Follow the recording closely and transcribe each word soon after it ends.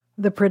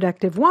The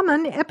Productive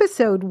Woman,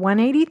 episode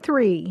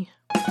 183.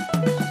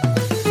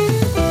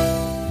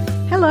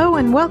 Hello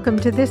and welcome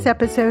to this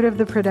episode of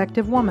The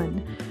Productive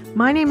Woman.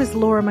 My name is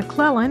Laura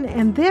McClellan,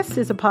 and this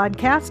is a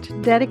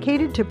podcast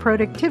dedicated to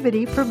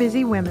productivity for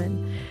busy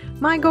women.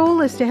 My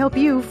goal is to help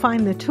you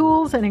find the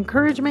tools and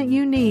encouragement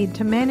you need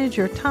to manage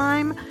your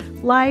time,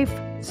 life,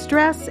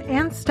 stress,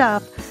 and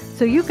stuff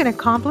so you can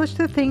accomplish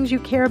the things you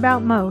care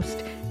about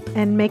most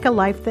and make a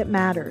life that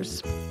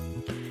matters.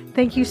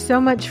 Thank you so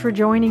much for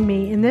joining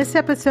me. In this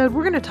episode,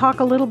 we're going to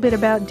talk a little bit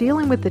about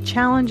dealing with the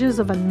challenges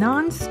of a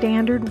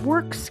non-standard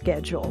work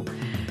schedule.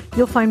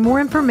 You'll find more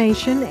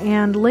information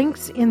and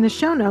links in the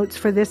show notes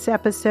for this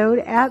episode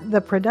at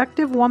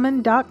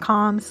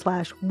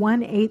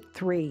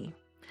theproductivewoman.com/183.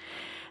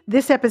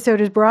 This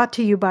episode is brought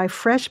to you by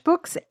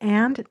FreshBooks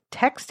and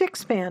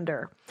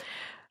TextExpander.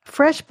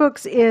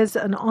 FreshBooks is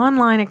an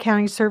online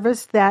accounting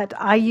service that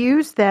I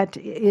use that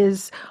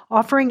is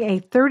offering a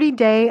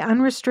 30-day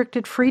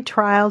unrestricted free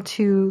trial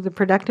to the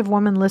Productive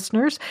Woman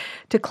listeners.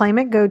 To claim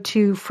it, go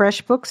to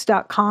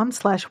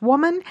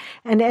freshbooks.com/woman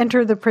and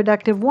enter the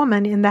Productive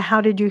Woman in the How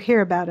Did You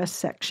Hear About Us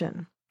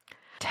section.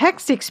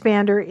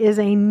 TextExpander is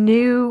a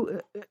new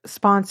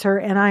sponsor,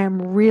 and I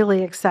am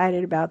really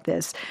excited about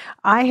this.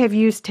 I have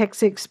used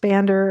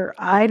TextExpander,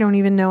 I don't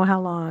even know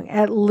how long,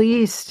 at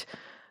least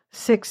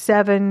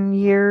 6-7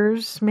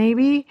 years,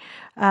 maybe.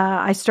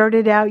 I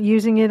started out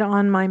using it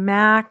on my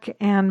Mac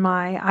and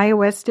my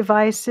iOS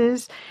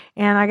devices.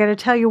 And I got to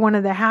tell you, one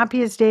of the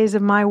happiest days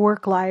of my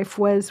work life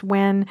was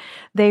when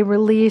they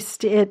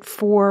released it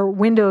for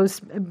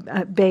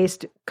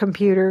Windows-based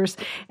computers,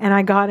 and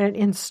I got it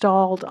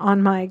installed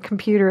on my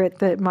computer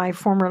at my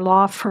former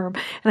law firm.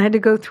 And I had to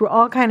go through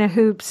all kind of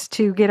hoops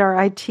to get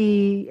our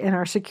IT and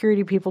our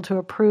security people to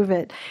approve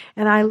it.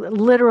 And I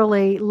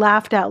literally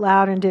laughed out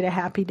loud and did a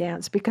happy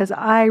dance because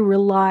I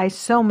rely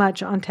so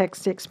much on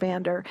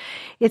TextExpander.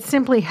 It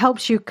simply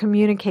helps you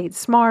communicate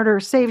smarter,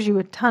 saves you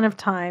a ton of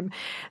time.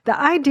 The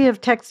idea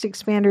of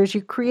TextExpander is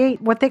you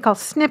create what they call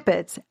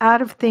snippets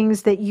out of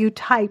things that you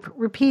type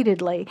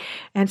repeatedly.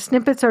 And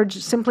snippets are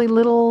just simply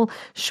little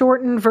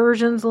shortened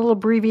versions, little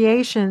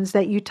abbreviations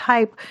that you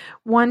type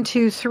 1,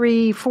 2,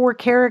 3, 4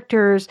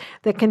 characters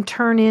that can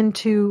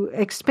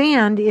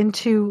expand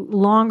into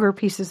longer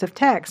pieces of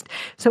text.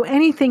 So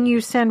anything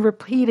you send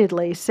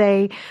repeatedly,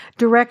 say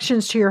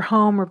directions to your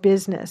home or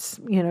business,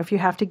 if you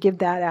have to give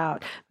that out,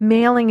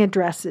 mailing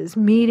addresses,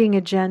 meeting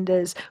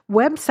agendas,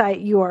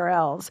 website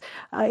URLs.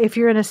 If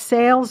you're in a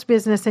sales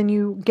business and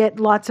you get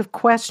lots of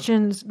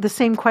questions, the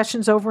same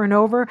questions over and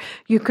over,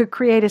 you could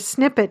create a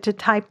snippet to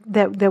type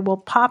that will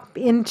pop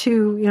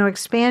into,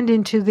 expand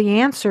into the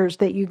answers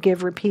that you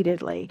give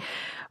repeatedly.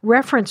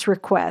 Reference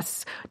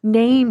requests,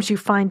 names you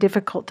find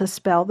difficult to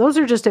spell. Those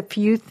are just a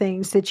few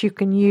things that you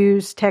can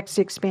use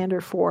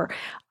TextExpander for.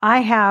 I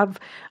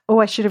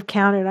should have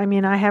counted.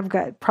 I have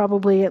got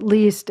probably at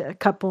least a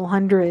couple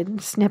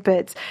hundred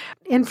snippets,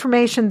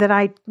 information that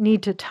I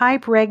need to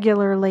type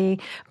regularly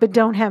but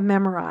don't have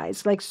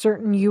memorized, like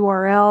certain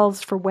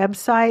URLs for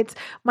websites.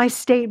 My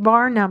state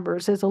bar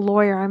numbers. As a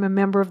lawyer, I'm a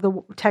member of the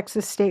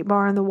Texas State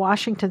Bar and the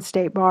Washington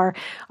State Bar.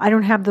 I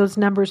don't have those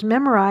numbers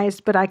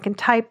memorized, but I can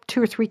type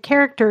 2 or 3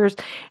 characters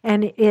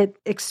and it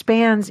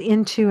expands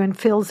into and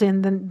fills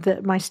in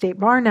my state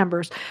bar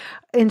numbers.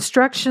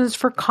 Instructions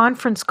for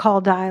conference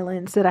call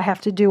dial-ins that I have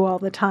to do all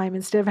the time.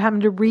 Instead of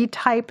having to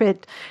retype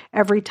it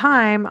every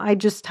time, I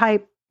just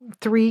type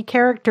 3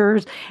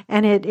 characters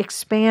and it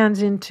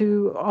expands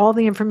into all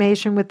the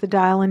information with the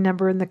dial-in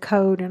number and the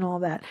code and all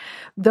that.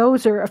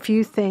 Those are a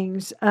few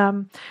things.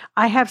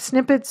 I have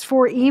snippets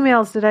for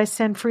emails that I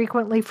send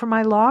frequently for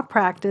my law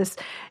practice,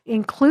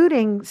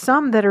 including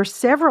some that are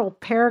several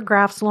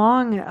paragraphs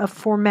long of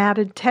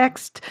formatted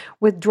text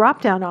with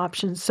drop-down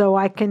options. So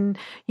I can,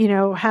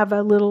 put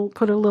a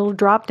little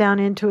drop-down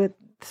into it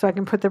so I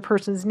can put the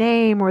person's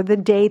name or the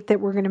date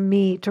that we're going to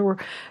meet or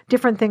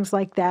different things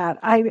like that.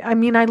 I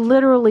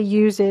literally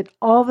use it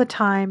all the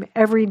time,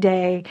 every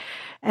day,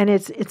 and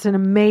it's an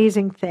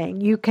amazing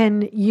thing. You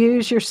can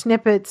use your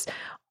snippets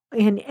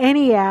in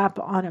any app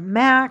on a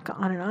Mac,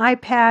 on an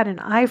iPad, an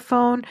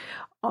iPhone,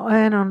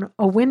 and on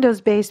a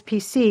Windows-based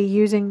PC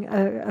using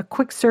a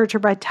quick search or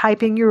by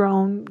typing your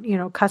own,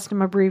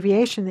 custom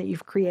abbreviation that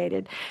you've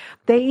created.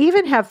 They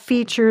even have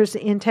features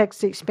in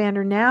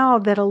TextExpander now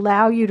that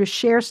allow you to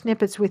share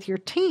snippets with your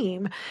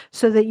team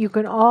so that you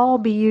can all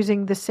be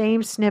using the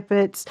same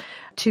snippets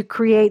to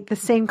create the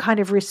same kind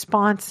of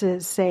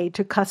responses, say,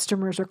 to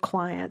customers or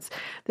clients.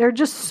 There are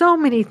just so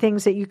many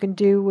things that you can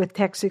do with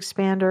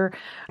TextExpander.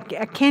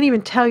 I can't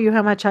even tell you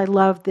how much I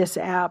love this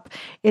app.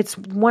 It's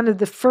one of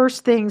the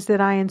first things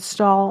that I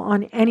install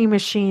on any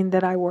machine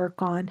that I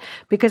work on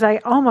because I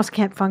almost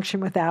can't function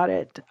without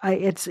it.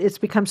 It's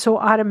become so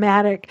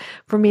automatic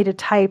for me to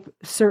type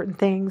certain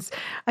things.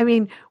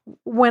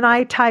 When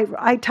I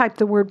type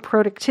the word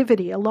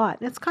productivity a lot.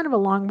 It's kind of a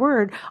long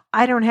word.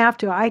 I don't have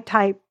to. I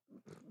type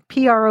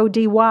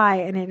PRODY,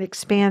 and it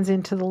expands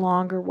into the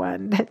longer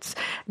one. That's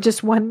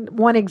just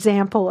one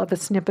example of a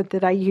snippet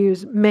that I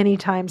use many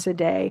times a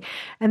day.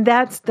 And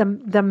that's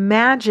the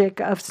magic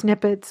of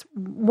snippets,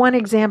 one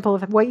example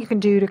of what you can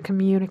do to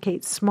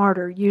communicate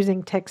smarter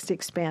using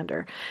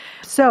TextExpander.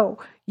 So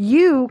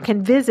you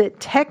can visit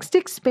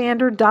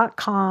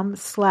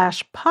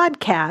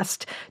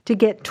textexpander.com/podcast to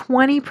get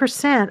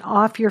 20%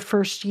 off your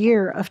first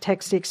year of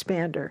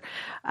TextExpander.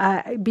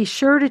 Be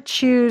sure to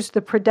choose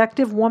the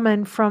productive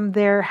woman from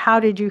their "How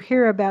did you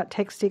hear about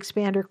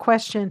TextExpander"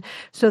 question,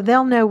 so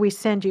they'll know we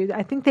send you.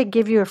 I think they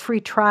give you a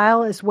free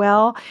trial as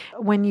well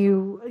when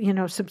you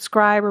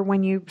subscribe, or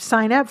when you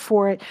sign up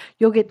for it.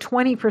 You'll get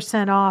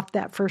 20% off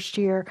that first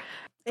year.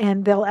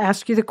 And they'll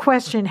ask you the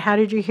question, how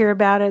did you hear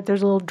about it?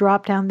 There's a little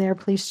drop down there.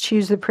 Please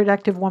choose the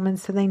productive woman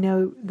so they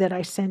know that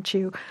I sent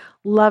you.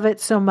 Love it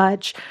so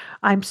much.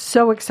 I'm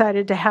so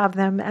excited to have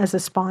them as a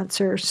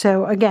sponsor.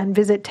 So again,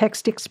 visit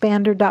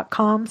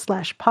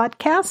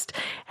textexpander.com/podcast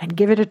and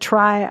give it a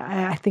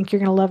try. I think you're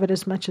going to love it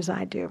as much as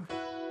I do.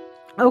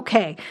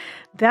 Okay,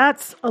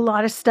 that's a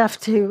lot of stuff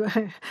to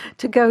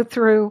go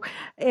through.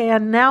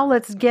 And now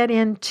let's get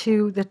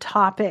into the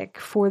topic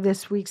for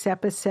this week's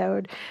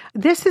episode.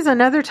 This is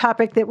another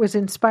topic that was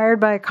inspired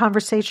by a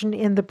conversation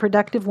in the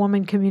Productive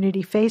Woman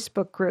Community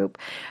Facebook group.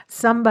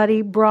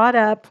 Somebody brought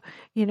up,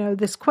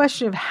 this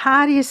question of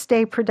how do you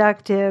stay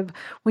productive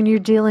when you're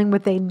dealing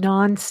with a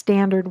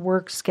non-standard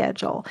work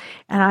schedule?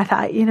 And I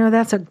thought,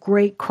 that's a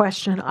great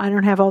question. I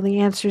don't have all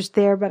the answers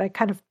there, but I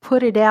kind of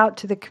put it out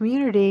to the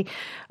community.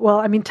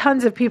 Well,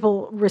 tons of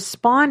people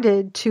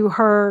responded to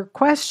her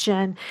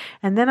question.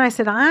 And then I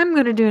said, I'm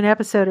going to do an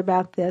episode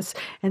about this.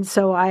 And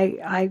so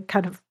I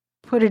kind of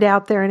put it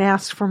out there and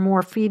asked for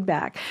more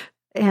feedback.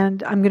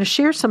 And I'm going to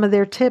share some of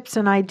their tips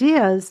and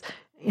ideas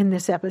in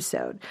this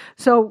episode.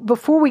 So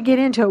before we get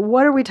into it,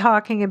 what are we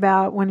talking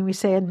about when we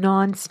say a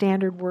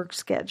non-standard work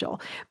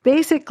schedule?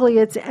 Basically,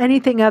 it's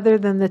anything other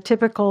than the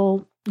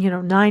typical,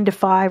 9 to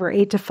 5 or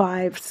 8 to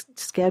 5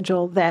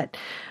 schedule that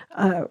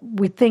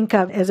we think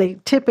of as a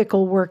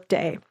typical work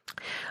day.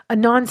 A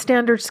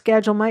non-standard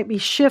schedule might be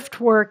shift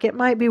work. It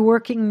might be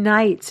working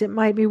nights. It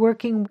might be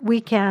working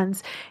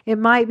weekends. It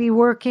might be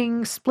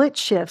working split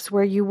shifts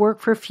where you work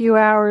for a few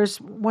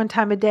hours one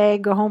time a day,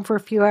 go home for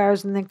a few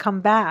hours, and then come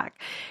back.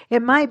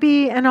 It might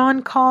be an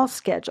on-call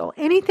schedule.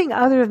 Anything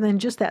other than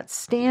just that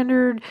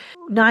standard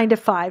 9 to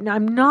 5. Now,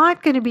 I'm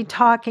not going to be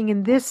talking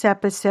in this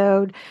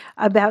episode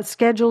about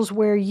schedules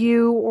where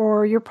you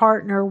or your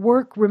partner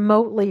work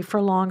remotely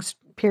for long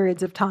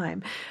periods of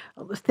time.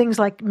 Things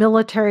like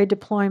military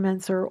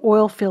deployments or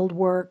oil field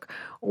work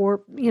or,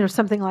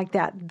 something like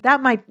that.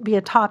 That might be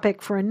a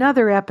topic for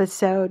another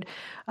episode,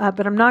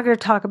 but I'm not going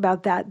to talk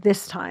about that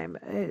this time.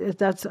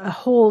 That's a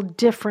whole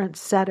different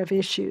set of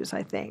issues,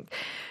 I think.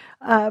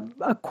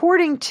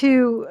 According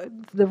to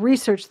the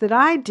research that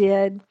I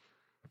did,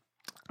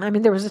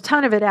 there was a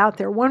ton of it out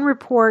there. One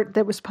report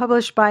that was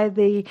published by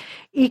the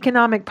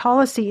Economic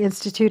Policy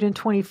Institute in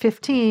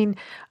 2015,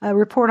 a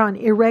report on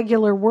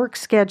irregular work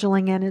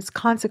scheduling and its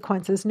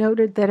consequences,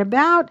 noted that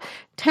about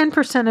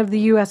 10% of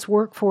the U.S.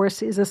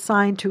 workforce is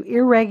assigned to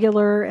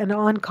irregular and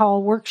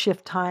on-call work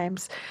shift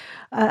times.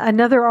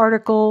 Another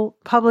article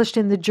published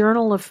in the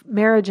Journal of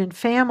Marriage and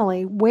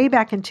Family way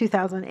back in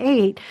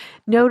 2008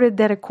 noted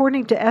that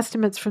according to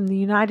estimates from the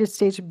United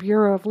States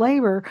Bureau of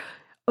Labor,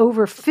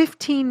 over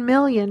 15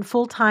 million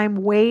full-time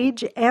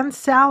wage and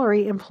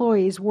salary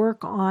employees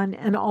work on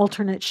an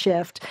alternate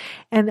shift,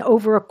 and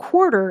over a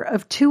quarter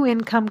of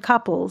two-income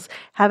couples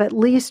have at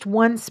least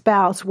one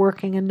spouse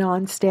working a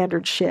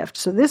non-standard shift.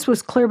 So this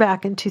was clear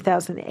back in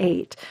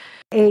 2008.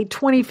 A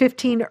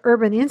 2015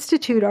 Urban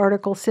Institute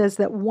article says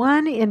that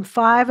 1 in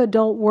 5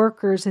 adult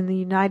workers in the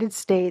United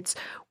States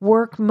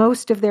work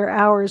most of their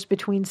hours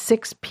between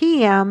 6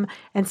 p.m.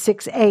 and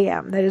 6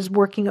 a.m., that is,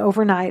 working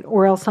overnight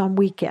or else on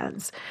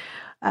weekends.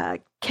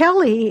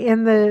 Kelly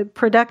in the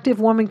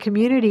Productive Woman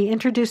community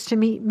introduced to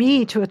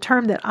me to a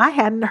term that I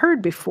hadn't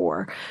heard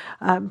before.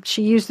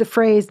 She used the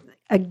phrase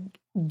a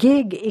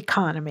gig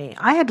economy.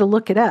 I had to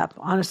look it up,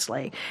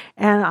 honestly,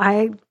 and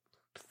I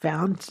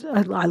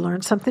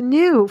learned something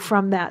new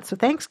from that. So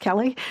thanks,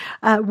 Kelly.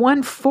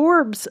 One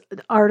Forbes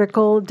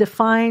article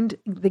defined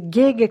the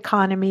gig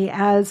economy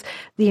as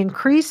the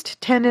increased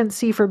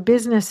tendency for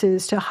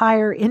businesses to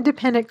hire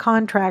independent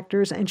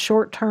contractors and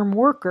short-term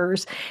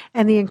workers,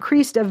 and the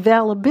increased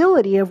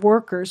availability of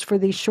workers for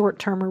these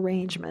short-term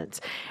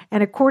arrangements.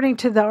 And according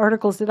to the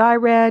articles that I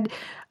read,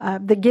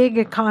 the gig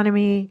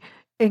economy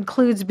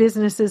includes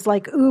businesses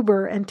like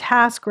Uber and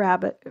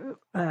TaskRabbit,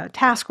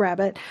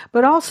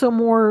 but also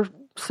more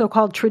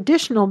so-called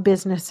traditional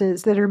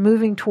businesses that are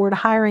moving toward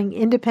hiring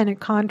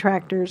independent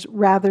contractors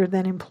rather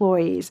than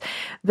employees.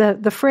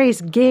 The phrase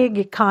gig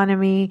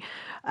economy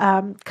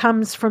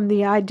comes from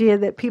the idea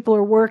that people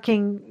are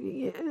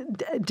working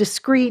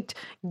discrete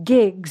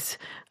gigs,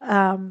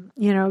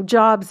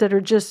 jobs that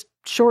are just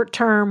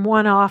short-term,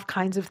 one-off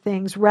kinds of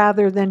things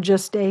rather than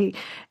just a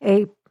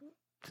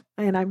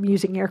and I'm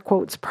using air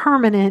quotes,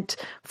 permanent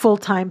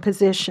full-time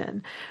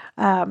position.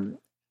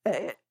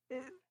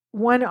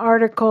 one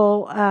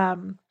article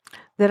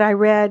that I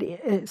read,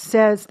 it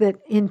says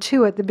that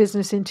Intuit, the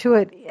business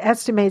Intuit,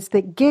 estimates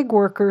that gig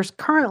workers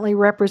currently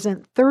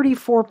represent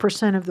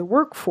 34% of the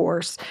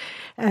workforce,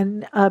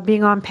 and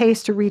being on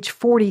pace to reach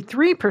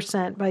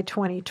 43% by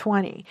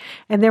 2020.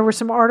 And there were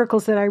some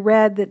articles that I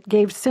read that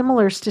gave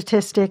similar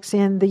statistics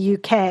in the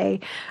UK.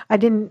 I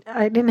didn't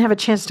have a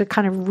chance to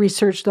kind of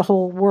research the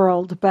whole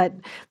world, but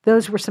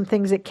those were some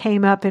things that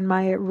came up in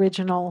my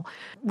original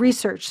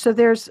research. So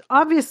there's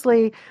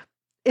obviously,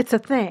 it's a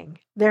thing.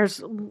 There's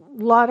a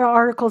lot of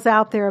articles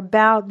out there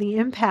about the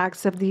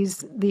impacts of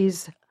these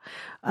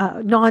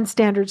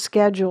non-standard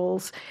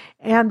schedules,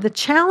 and the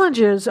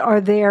challenges are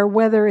there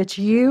whether it's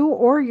you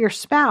or your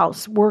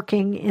spouse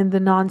working in the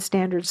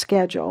non-standard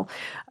schedule.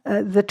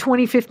 The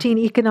 2015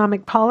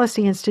 Economic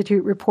Policy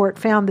Institute report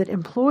found that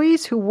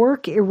employees who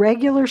work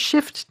irregular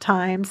shift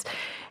times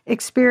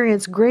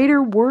experience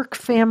greater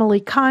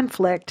work-family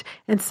conflict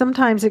and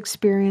sometimes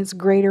experience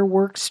greater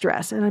work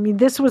stress. And I mean,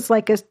 this was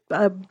like a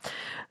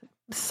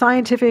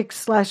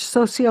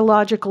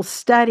scientific/sociological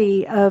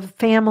study of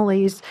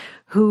families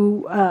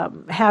who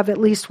have at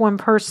least one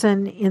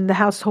person in the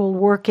household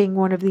working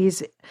one of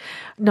these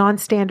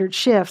non-standard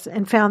shifts,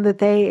 and found that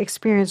they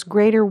experience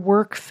greater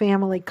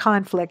work-family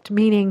conflict,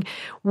 meaning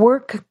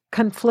work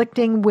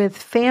conflicting with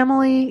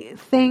family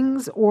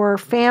things or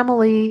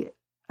family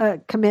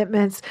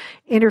commitments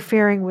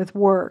interfering with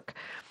work.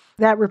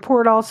 That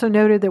report also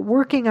noted that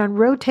working on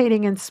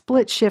rotating and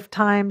split shift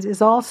times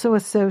is also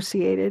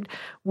associated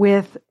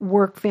with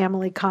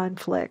work-family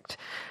conflict.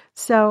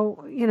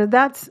 So,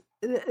 it's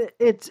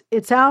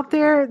out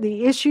there.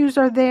 The issues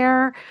are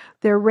there.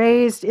 They're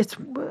raised. It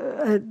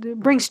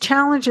brings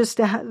challenges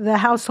to the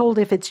household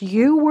if it's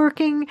you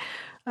working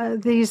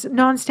these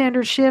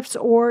non-standard shifts,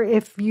 or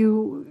if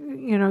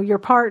your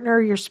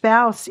partner, your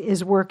spouse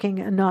is working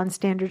a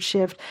non-standard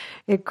shift.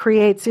 It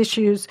creates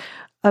issues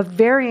of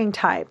varying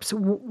types.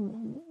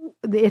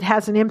 It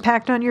has an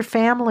impact on your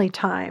family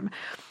time.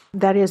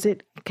 That is,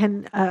 it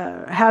can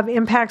have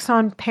impacts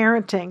on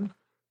parenting.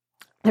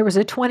 There was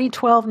a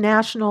 2012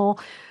 national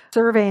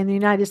survey in the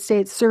United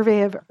States,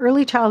 survey of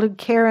early childhood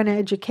care and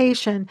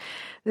education,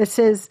 that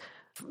says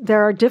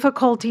there are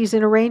difficulties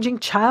in arranging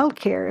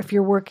childcare if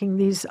you're working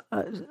these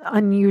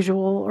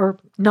unusual or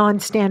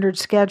non-standard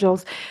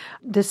schedules.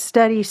 The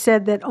study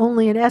said that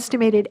only an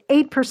estimated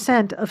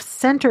 8% of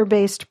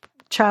center-based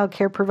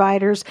childcare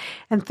providers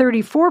and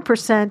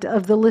 34%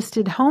 of the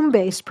listed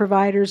home-based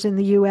providers in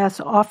the U.S.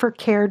 offer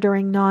care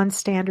during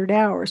non-standard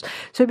hours.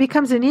 So it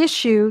becomes an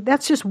issue.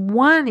 That's just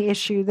one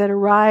issue that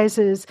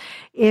arises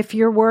if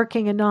you're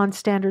working a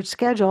non-standard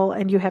schedule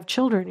and you have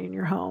children in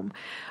your home.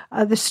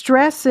 The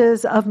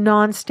stresses of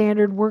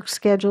non-standard work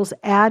schedules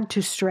add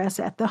to stress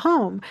at the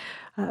home.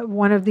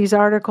 One of these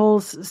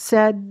articles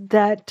said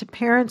that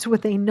parents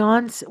with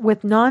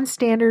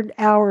non-standard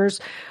hours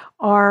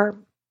are,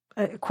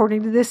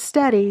 according to this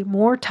study,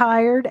 more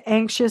tired,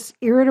 anxious,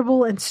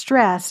 irritable, and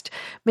stressed,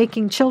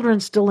 making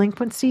children's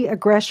delinquency,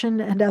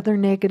 aggression, and other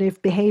negative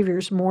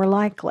behaviors more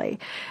likely.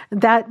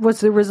 That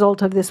was the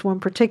result of this one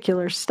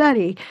particular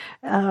study.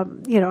 I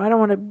don't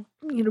want to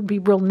be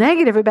real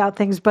negative about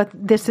things, but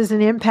this is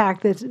an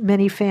impact that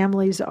many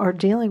families are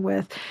dealing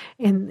with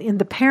in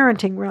the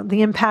parenting realm,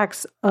 the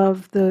impacts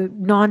of the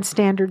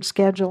non-standard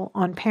schedule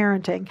on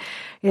parenting.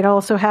 It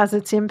also has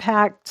its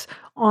impacts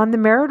on the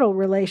marital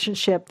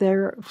relationship.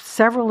 There are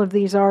several of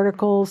these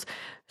articles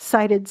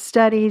cited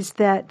studies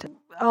that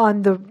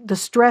on the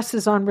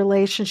stresses on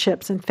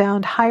relationships and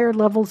found higher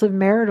levels of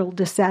marital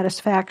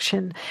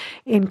dissatisfaction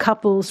in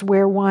couples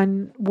where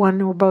one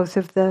or both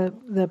of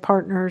the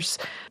partners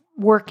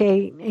work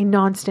a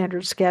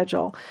non-standard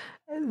schedule.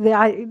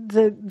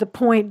 The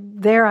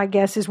point there, I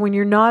guess, is when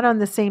you're not on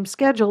the same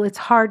schedule, it's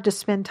hard to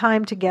spend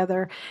time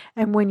together.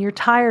 And when you're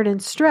tired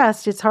and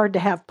stressed, it's hard to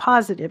have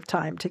positive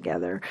time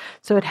together.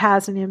 So it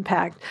has an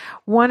impact.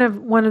 One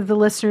of the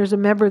listeners, a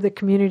member of the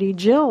community,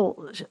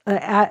 Jill,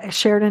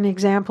 shared an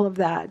example of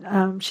that.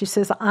 She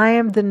says, I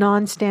am the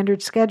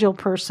non-standard schedule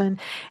person,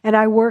 and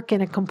I work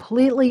in a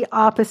completely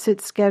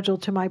opposite schedule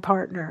to my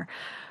partner.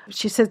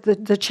 She says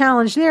the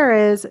challenge there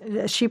is,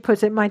 she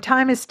puts it, my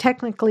time is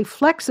technically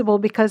flexible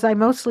because I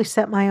mostly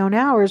set my own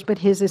hours, but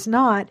his is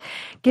not.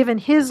 Given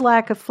his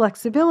lack of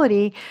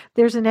flexibility,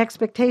 there's an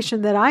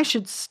expectation that I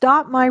should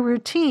stop my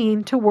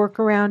routine to work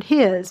around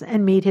his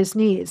and meet his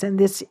needs. And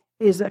this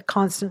is a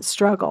constant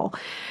struggle.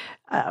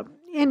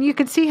 And you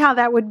can see how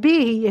that would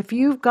be if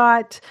you've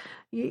got,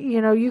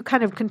 you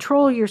kind of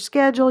control your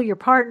schedule, your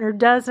partner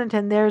doesn't,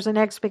 and there's an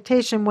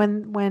expectation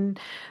when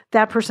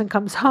that person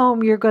comes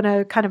home, you're going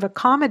to kind of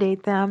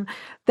accommodate them.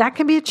 That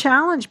can be a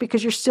challenge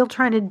because you're still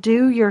trying to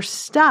do your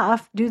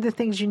stuff, do the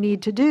things you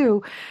need to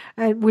do,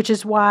 which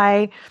is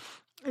why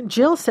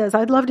Jill says,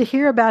 I'd love to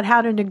hear about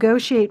how to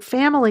negotiate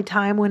family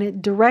time when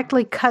it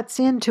directly cuts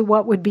into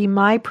what would be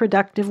my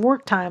productive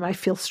work time. I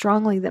feel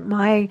strongly that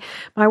my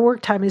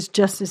work time is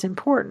just as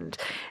important.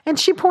 And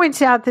she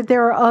points out that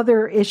there are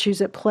other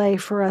issues at play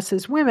for us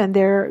as women.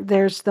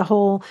 There's the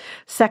whole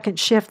second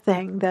shift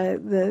thing,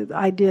 the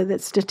idea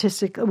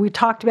that we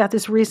talked about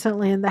this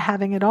recently in the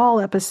Having It All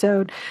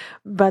episode,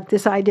 but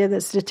this idea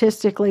that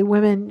statistically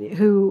women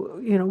who,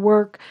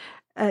 work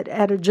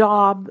at a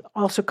job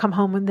also come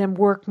home and then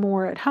work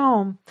more at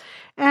home.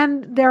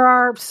 And there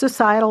are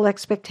societal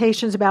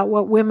expectations about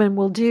what women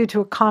will do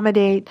to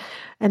accommodate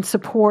and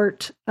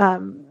support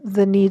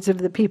the needs of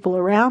the people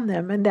around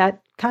them. And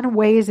that kind of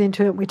weighs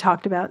into it. We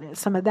talked about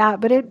some of that,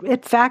 but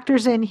it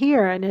factors in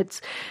here. And it's,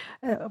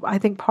 I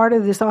think, part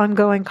of this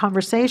ongoing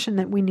conversation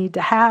that we need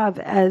to have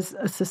as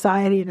a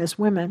society and as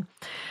women.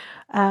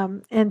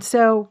 And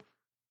so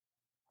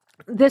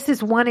this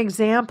is one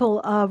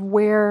example of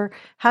where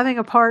having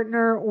a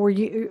partner or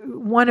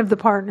one of the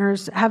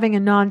partners having a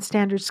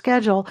non-standard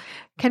schedule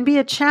can be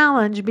a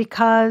challenge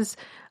because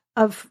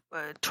of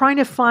trying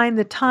to find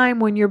the time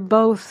when you're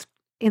both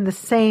in the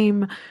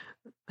same,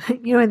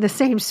 in the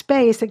same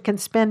space and can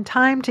spend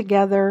time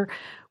together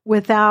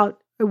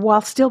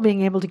while still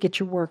being able to get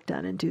your work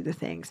done and do the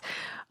things.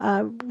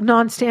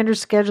 Non-standard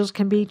schedules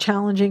can be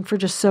challenging for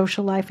just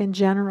social life in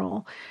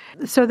general.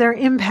 So there are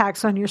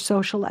impacts on your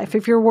social life.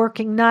 If you're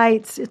working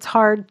nights, it's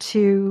hard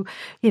to,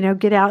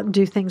 get out and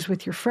do things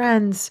with your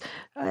friends.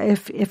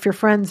 If your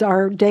friends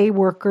are day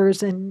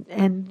workers and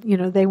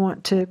they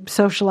want to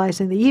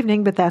socialize in the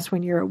evening, but that's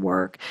when you're at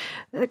work.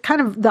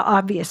 Kind of the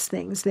obvious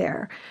things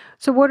there.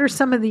 So what are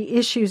some of the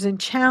issues and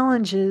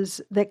challenges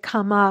that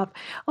come up?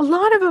 A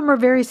lot of them are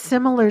very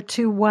similar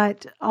to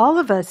what all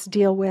of us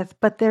deal with,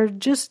 but they're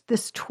just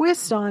this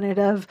twist on it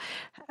of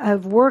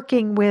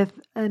working with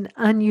an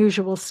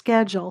unusual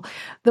schedule.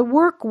 The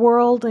work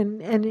world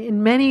and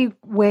in many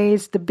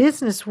ways the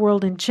business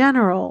world in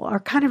general are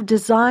kind of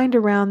designed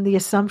around the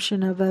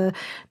assumption of a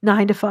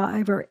 9 to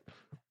 5 or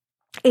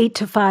 8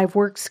 to 5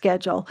 work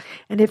schedule.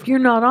 And if you're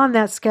not on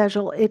that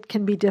schedule, it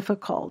can be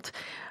difficult.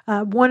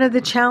 One of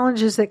the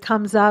challenges that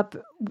comes up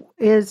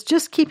is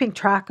just keeping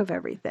track of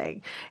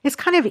everything. It's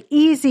kind of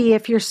easy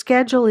if your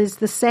schedule is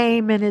the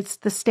same and it's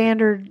the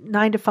standard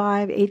 9 to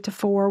 5, 8 to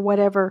 4,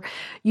 whatever.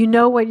 You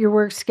know what your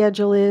work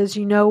schedule is.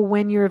 You know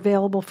when you're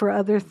available for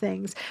other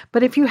things.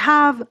 But if you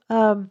have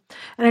an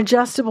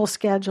adjustable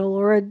schedule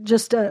or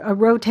just a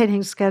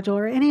rotating schedule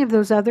or any of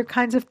those other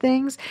kinds of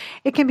things,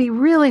 it can be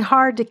really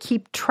hard to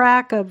keep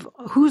track of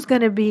who's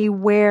going to be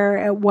where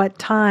at what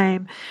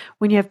time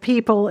when you have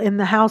people in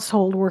the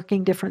household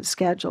working different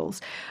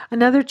schedules.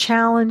 Another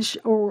challenge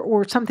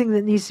or something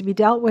that needs to be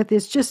dealt with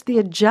is just the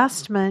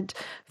adjustment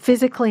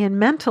physically and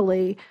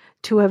mentally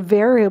to a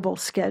variable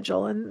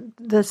schedule. And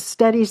the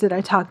studies that I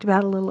talked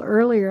about a little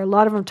earlier, a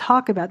lot of them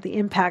talk about the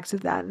impacts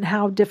of that and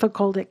how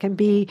difficult it can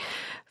be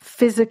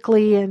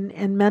physically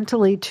and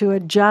mentally to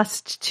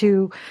adjust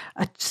to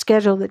a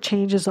schedule that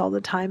changes all the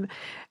time.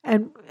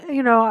 And,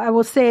 I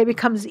will say it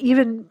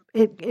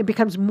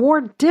becomes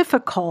more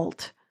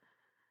difficult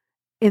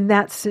in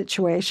that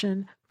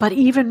situation, but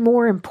even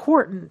more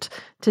important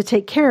to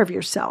take care of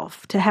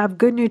yourself, to have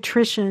good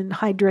nutrition,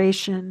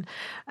 hydration,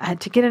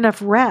 to get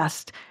enough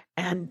rest.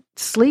 And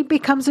sleep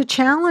becomes a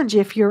challenge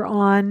if you're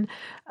on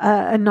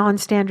a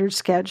non-standard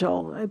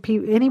schedule.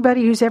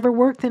 Anybody who's ever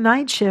worked the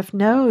night shift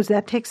knows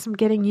that takes some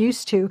getting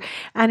used to.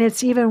 And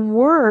it's even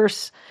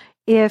worse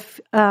if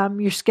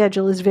your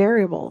schedule is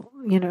variable.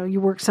 You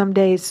work some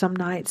days, some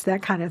nights,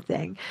 that kind of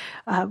thing.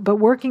 But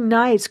working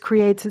nights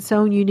creates its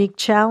own unique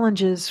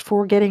challenges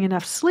for getting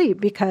enough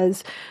sleep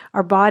because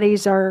our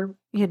bodies are,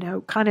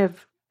 kind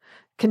of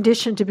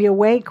conditioned to be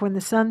awake when the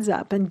sun's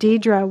up. And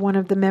Deidre, one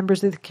of the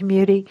members of the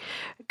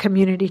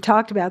community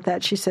talked about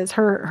that. She says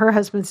her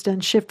husband's done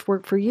shift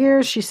work for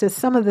years. She says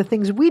some of the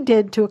things we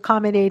did to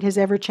accommodate his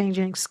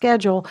ever-changing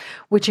schedule,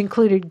 which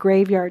included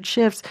graveyard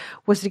shifts,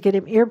 was to get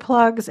him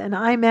earplugs and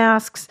eye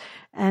masks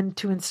and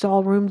to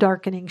install room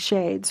darkening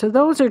shades. So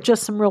those are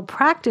just some real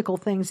practical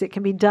things that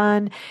can be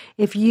done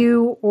if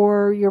you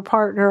or your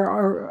partner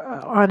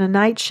are on a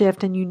night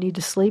shift and you need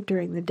to sleep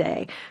during the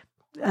day.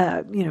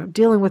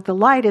 Dealing with the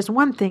light is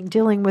one thing.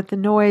 Dealing with the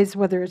noise,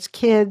 whether it's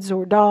kids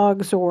or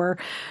dogs or,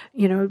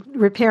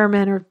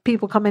 repairmen or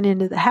people coming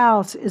into the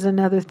house is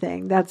another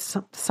thing. That's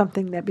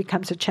something that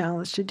becomes a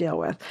challenge to deal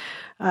with.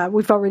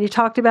 We've already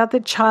talked about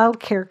that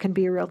childcare can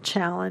be a real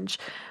challenge.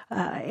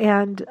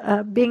 And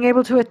being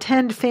able to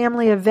attend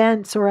family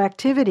events or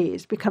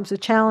activities becomes a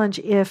challenge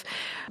if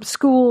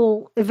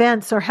school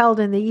events are held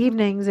in the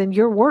evenings and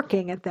you're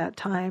working at that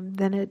time,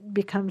 then it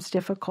becomes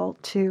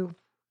difficult to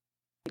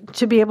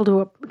be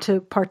able to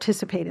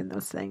participate in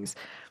those things.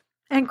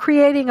 And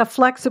creating a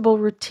flexible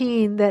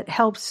routine that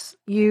helps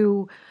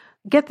you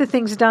get the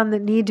things done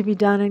that need to be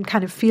done and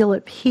kind of feel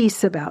at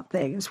peace about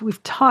things.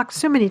 We've talked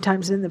so many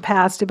times in the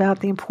past about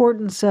the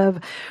importance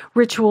of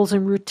rituals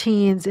and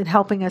routines in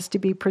helping us to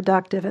be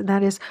productive, and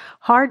that is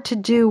hard to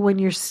do when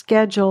your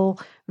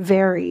schedule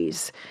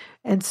varies.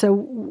 And so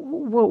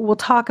we'll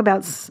talk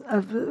about,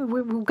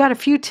 we've got a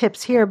few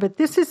tips here, but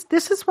this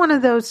is one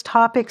of those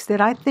topics that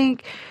I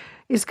think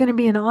is going to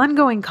be an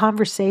ongoing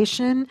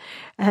conversation,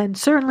 and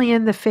certainly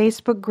in the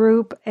Facebook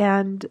group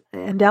and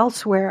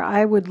elsewhere.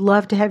 I would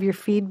love to have your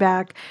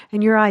feedback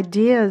and your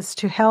ideas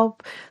to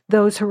help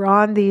those who are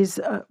on these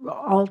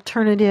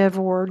alternative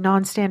or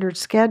non-standard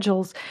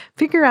schedules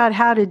figure out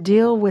how to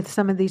deal with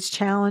some of these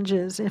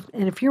challenges. And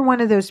if you're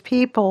one of those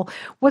people,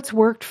 what's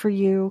worked for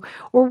you,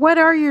 or what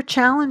are your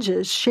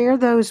challenges? Share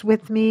those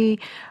with me,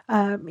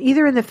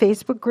 either in the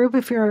Facebook group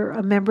if you're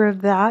a member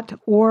of that,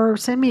 or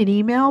send me an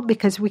email,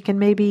 because we can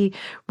maybe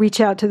reach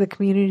out to the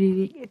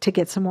community to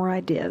get some more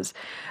ideas.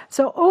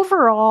 So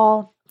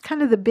overall,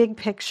 kind of the big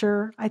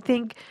picture, I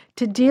think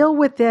to deal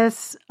with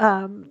this,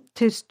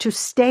 to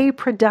stay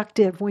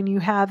productive when you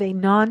have a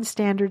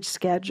non-standard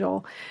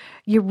schedule,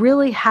 you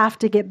really have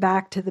to get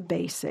back to the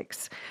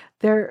basics.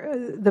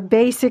 The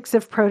basics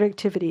of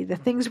productivity, the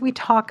things we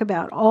talk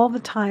about all the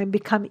time,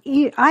 become,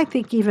 I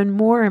think, even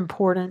more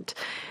important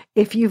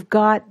if you've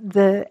got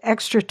the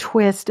extra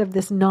twist of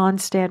this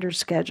non-standard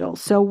schedule.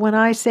 So when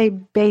I say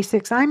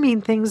basics, I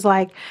mean things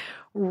like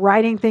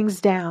writing things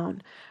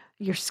down,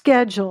 your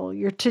schedule,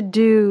 your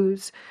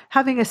to-dos.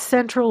 Having a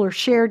central or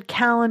shared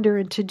calendar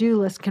and to-do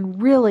list can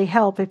really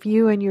help if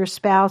you and your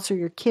spouse or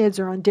your kids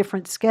are on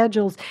different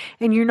schedules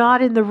and you're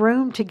not in the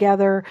room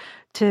together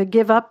to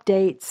give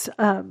updates.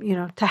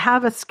 To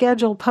have a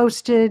schedule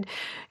posted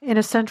in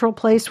a central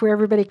place where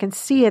everybody can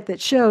see it,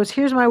 that shows,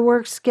 here's my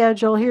work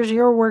schedule, here's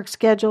your work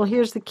schedule,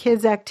 here's the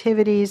kids'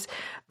 activities,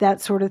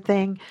 that sort of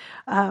thing.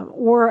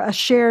 Or a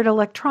shared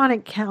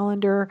electronic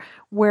calendar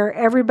where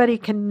everybody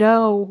can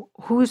know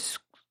who's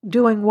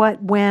doing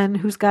what, when,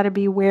 who's got to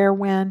be where,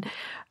 when.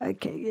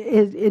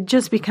 It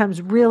just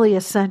becomes really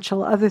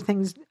essential.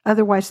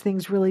 Otherwise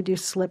things really do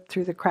slip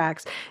through the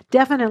cracks.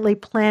 Definitely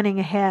planning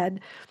ahead.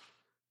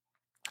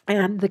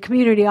 And the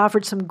community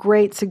offered some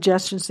great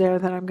suggestions there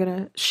that I'm going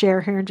to share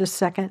here in just a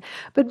second.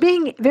 But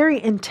being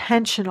very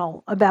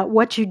intentional about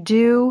what you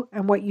do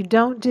and what you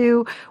don't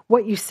do,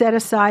 what you set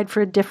aside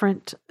for a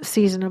different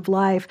season of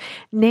life.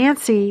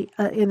 Nancy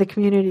in the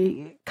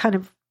community kind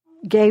of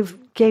gave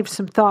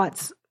some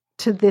thoughts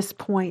to this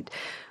point.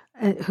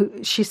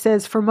 She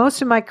says, for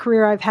most of my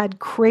career, I've had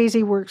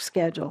crazy work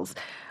schedules.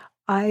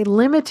 I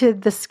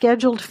limited the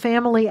scheduled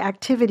family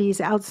activities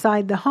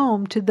outside the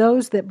home to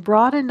those that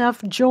brought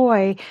enough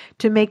joy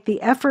to make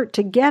the effort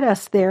to get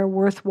us there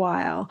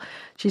worthwhile.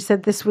 She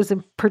said this was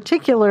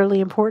particularly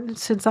important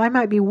since I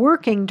might be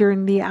working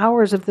during the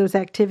hours of those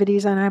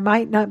activities and I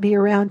might not be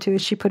around to,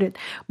 as she put it,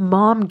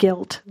 mom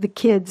guilt the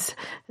kids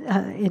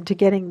into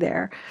getting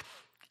there.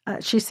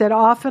 She said,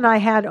 often I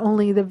had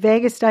only the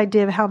vaguest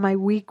idea of how my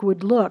week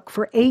would look.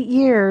 For 8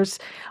 years,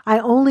 I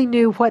only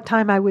knew what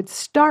time I would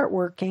start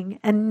working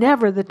and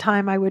never the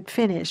time I would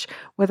finish,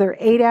 whether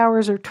 8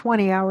 hours or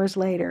 20 hours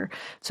later.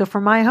 So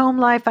for my home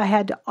life, I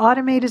had to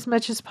automate as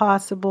much as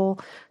possible,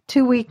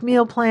 2-week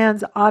meal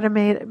plans,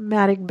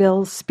 automatic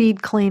bills,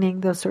 speed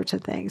cleaning, those sorts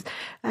of things.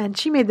 And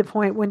she made the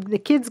point, when the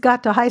kids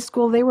got to high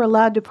school, they were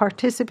allowed to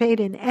participate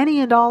in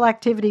any and all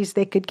activities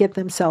they could get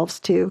themselves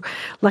to.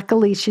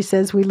 Luckily, she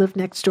says, we lived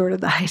next door to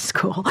the high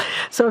school,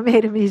 so it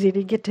made them easy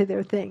to get to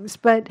their things.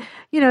 But,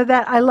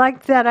 that I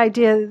liked that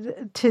idea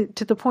to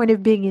the point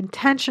of being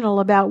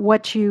intentional about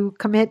what you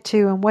commit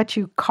to and what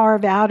you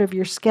carve out of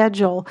your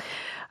schedule.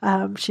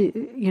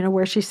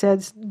 Where she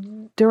says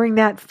during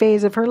that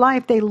phase of her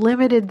life, they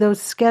limited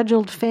those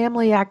scheduled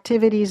family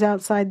activities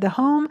outside the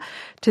home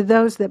to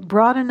those that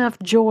brought enough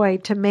joy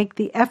to make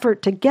the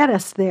effort to get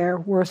us there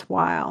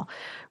worthwhile.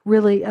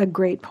 Really a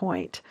great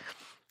point.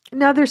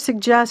 Another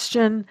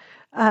suggestion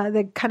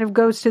that kind of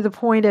goes to the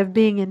point of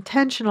being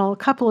intentional, a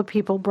couple of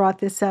people brought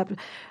this up,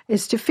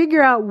 is to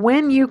figure out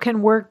when you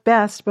can work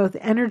best, both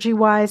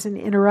energy-wise and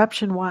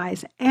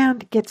interruption-wise,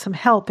 and get some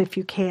help if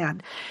you can.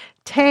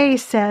 Tay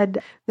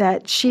said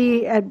that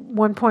she at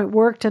one point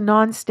worked a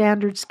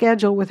non-standard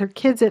schedule with her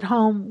kids at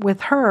home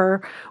with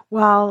her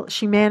while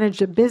she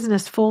managed a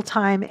business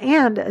full-time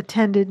and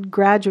attended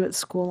graduate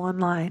school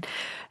online.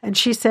 And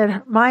she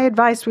said, my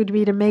advice would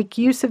be to make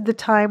use of the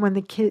time when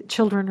the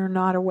children are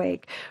not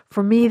awake.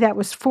 For me, that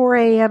was 4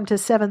 a.m. to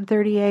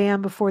 7:30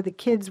 a.m. before the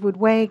kids would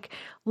wake,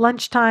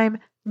 lunchtime,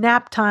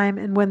 nap time,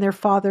 and when their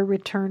father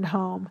returned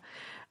home.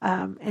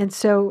 And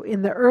so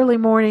in the early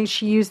morning,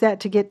 she used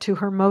that to get to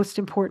her most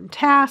important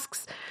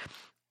tasks.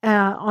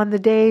 On the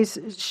days,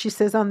 she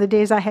says, on the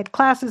days I had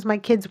classes, my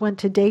kids went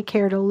to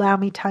daycare to allow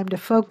me time to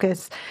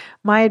focus.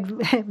 My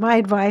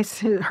advice,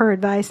 her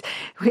advice,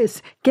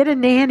 is get a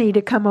nanny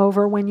to come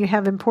over when you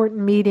have important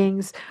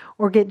meetings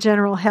or get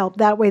general help.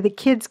 That way the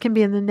kids can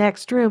be in the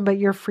next room, but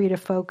you're free to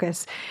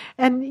focus.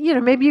 And,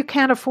 maybe you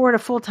can't afford a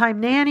full-time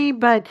nanny,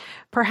 but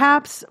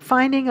perhaps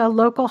finding a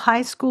local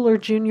high school or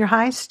junior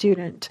high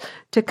student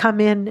to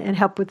come in and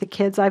help with the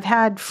kids. I've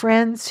had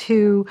friends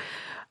who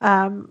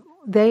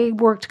they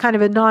worked kind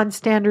of a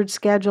non-standard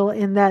schedule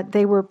in that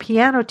they were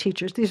piano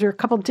teachers. These are a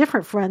couple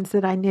different friends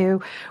that I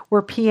knew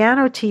were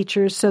piano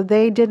teachers, so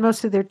they did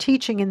most of their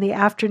teaching in the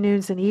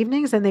afternoons and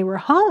evenings, and they were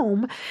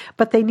home,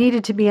 but they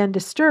needed to be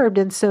undisturbed.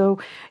 And so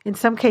in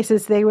some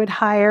cases they would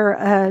hire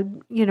a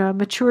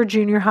mature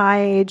junior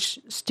high age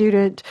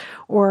student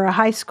or a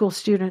high school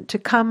student to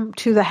come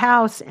to the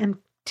house and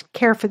to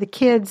care for the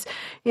kids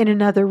in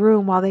another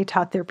room while they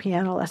taught their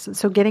piano lessons.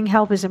 So getting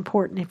help is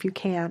important if you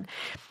can.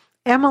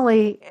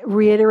 Emily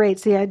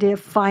reiterates the idea of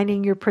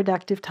finding your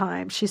productive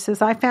time. She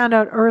says, I found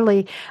out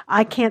early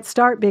I can't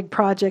start big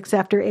projects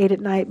after 8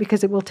 at night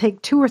because it will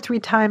take 2 or 3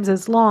 times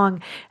as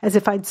long as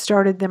if I'd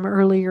started them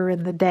earlier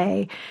in the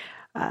day.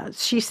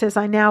 She says,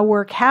 I now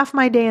work half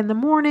my day in the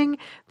morning,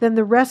 then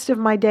the rest of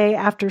my day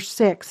after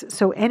 6.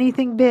 So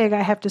anything big,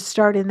 I have to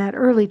start in that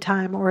early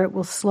time or it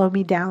will slow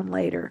me down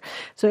later.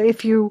 So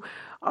if you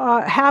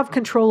have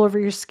control over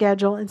your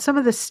schedule. And some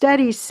of the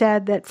studies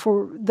said that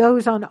for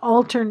those on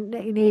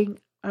alternating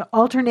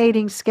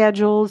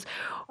schedules,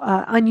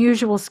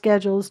 unusual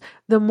schedules,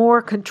 the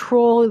more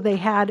control they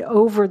had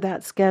over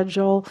that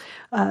schedule,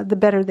 the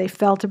better they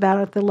felt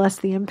about it, the less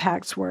the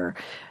impacts were.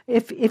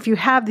 If you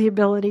have the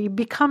ability,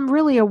 become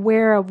really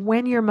aware of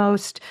when you're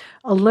most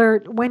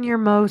alert, when you're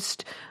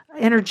most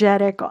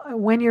energetic,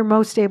 when you're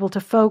most able to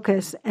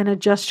focus and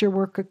adjust your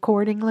work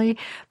accordingly.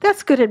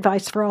 That's good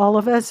advice for all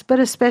of us, but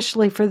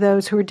especially for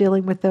those who are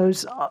dealing with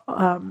those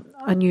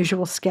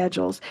unusual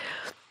schedules.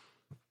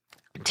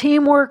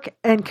 Teamwork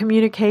and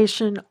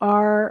communication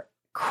are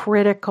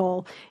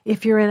critical.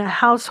 If you're in a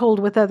household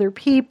with other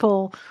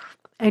people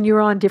and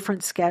you're on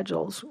different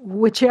schedules,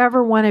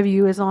 whichever one of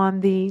you is on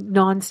the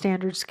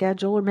non-standard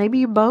schedule, or maybe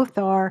you both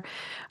are,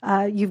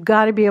 you've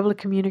got to be able to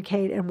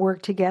communicate and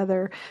work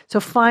together. So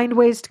find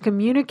ways to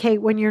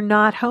communicate when you're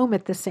not home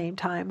at the same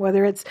time,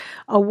 whether it's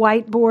a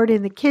whiteboard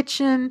in the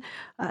kitchen,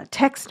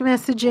 text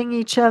messaging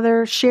each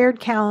other,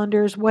 shared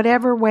calendars,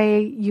 whatever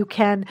way you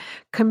can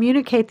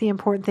communicate the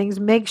important things.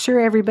 Make sure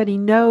everybody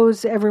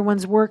knows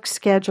everyone's work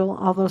schedule,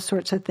 all those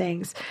sorts of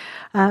things.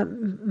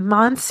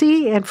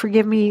 Mansi, and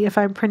forgive me if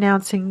I'm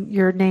pronouncing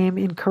your name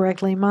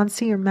incorrectly,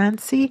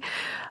 Mansi,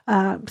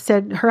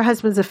 said her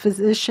husband's a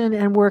physician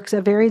and works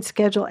a varied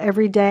schedule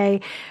every day.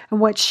 And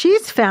what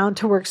she's found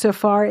to work so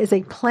far is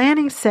a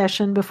planning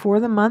session before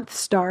the month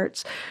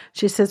starts.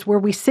 She says, where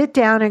we sit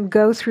down and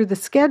go through the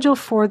schedule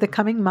for the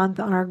coming month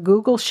on our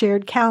Google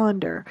shared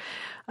calendar.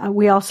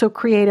 We also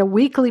create a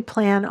weekly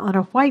plan on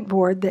a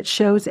whiteboard that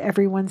shows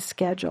everyone's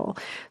schedule.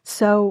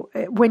 So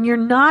when you're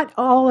not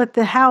all at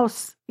the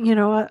house,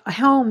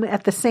 home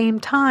at the same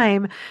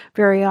time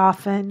very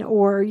often,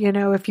 or,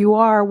 if you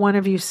are, one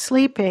of you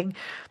sleeping,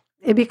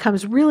 it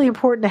becomes really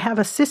important to have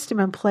a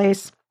system in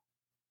place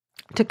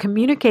to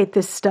communicate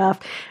this stuff.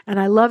 And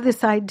I love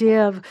this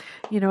idea of,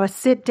 a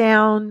sit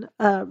down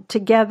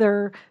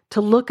together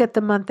to look at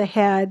the month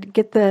ahead,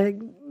 get the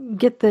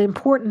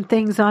important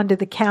things onto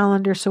the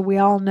calendar so we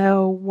all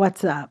know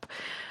what's up.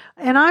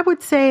 And I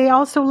would say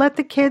also let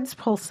the kids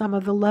pull some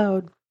of the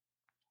load,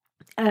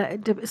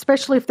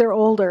 especially if they're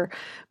older.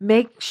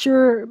 Make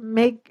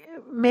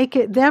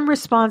it them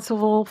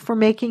responsible for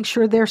making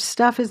sure their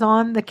stuff is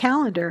on the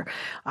calendar.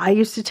 I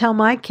used to tell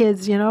my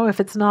kids, if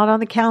it's not on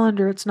the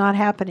calendar, it's not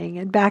happening.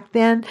 And back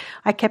then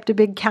I kept a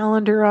big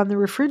calendar on the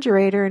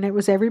refrigerator, and it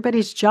was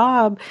everybody's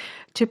job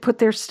to put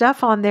their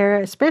stuff on there,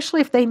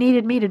 especially if they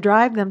needed me to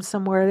drive them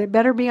somewhere. It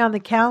better be on the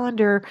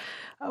calendar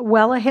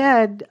well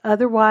ahead,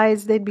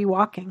 otherwise they'd be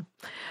walking.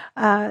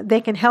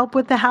 They can help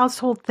with the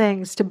household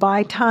things to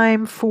buy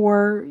time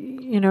for,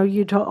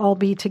 you to all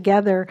be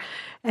together.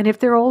 And if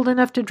they're old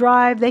enough to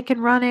drive, they can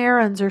run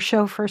errands or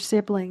chauffeur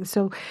siblings.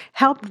 So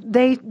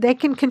they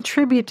can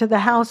contribute to the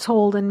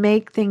household and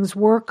make things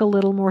work a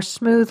little more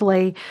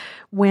smoothly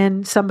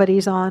when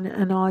somebody's on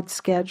an odd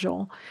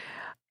schedule.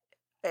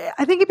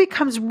 I think it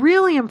becomes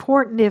really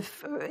important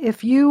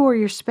if you or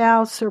your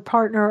spouse or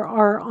partner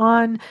are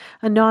on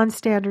a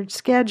non-standard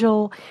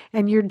schedule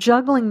and you're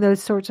juggling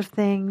those sorts of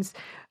things.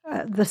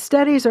 The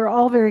studies are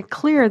all very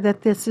clear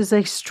that this is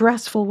a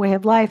stressful way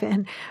of life.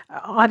 And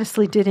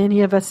honestly, did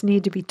any of us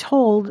need to be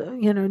told,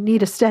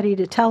 need a study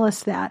to tell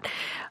us that?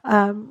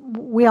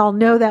 We all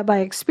know that by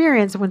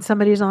experience when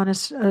somebody's on a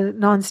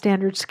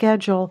non-standard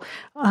schedule.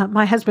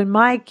 My husband,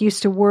 Mike,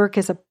 used to work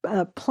as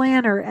a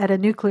planner at a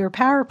nuclear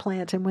power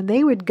plant. And when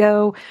they would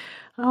go,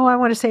 I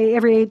want to say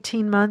every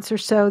 18 months or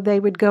so,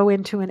 they would go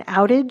into an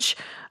outage,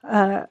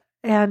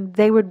 and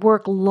they would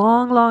work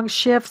long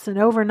shifts and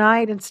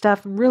overnight and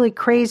stuff, and really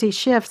crazy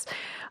shifts.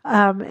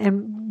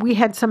 And we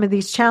had some of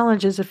these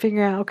challenges of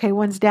figuring out, okay,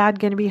 when's Dad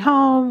going to be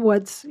home?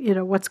 What's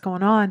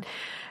going on?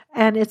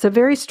 And it's a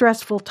very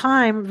stressful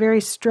time,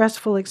 very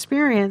stressful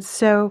experience.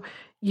 So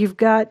you've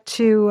got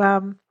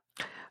to,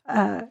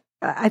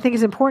 I think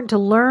it's important to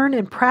learn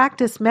and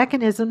practice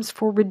mechanisms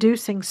for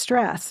reducing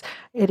stress.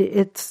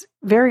 It's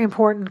very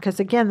important because,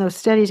 again, those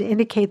studies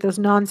indicate those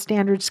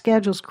non-standard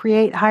schedules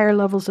create higher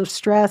levels of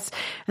stress,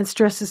 and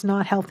stress is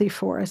not healthy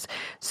for us.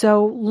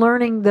 So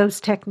learning those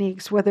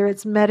techniques, whether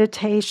it's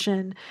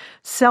meditation,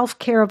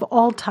 self-care of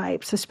all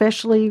types,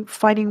 especially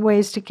finding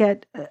ways to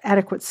get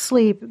adequate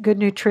sleep, good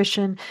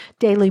nutrition,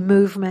 daily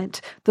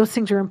movement, those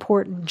things are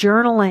important.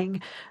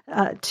 Journaling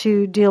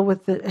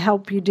to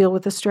help you deal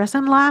with the stress,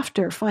 and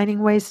laughter, finding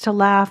ways to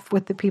laugh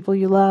with the people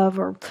you love,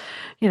 or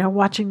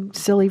watching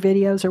silly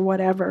videos or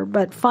whatever,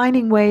 but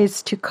finding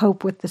ways to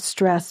cope with the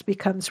stress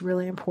becomes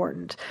really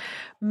important.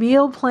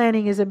 Meal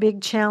planning is a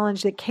big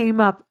challenge that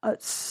came up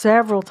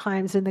several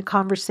times in the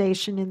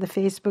conversation in the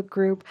Facebook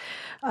group.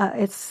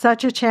 It's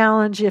such a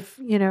challenge if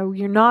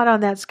you're not on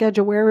that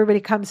schedule where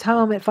everybody comes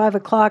home at 5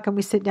 o'clock and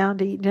we sit down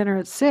to eat dinner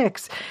at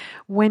 6.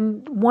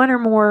 When one or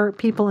more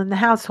people in the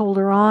household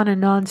are on a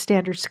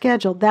non-standard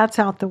schedule, that's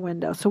out the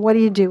window. So what do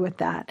you do with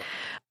that?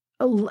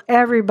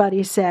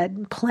 Everybody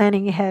said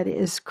planning ahead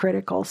is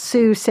critical.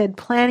 Sue said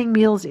planning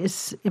meals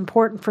is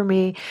important for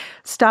me,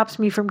 stops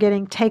me from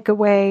getting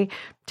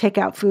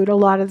takeout food a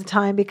lot of the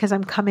time because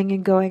I'm coming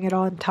and going at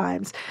odd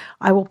times.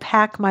 I will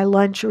pack my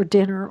lunch or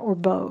dinner or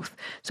both.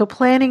 So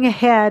planning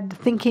ahead,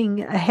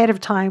 thinking ahead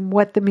of time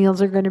what the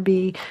meals are going to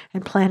be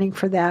and planning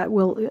for that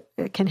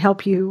can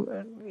help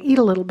you eat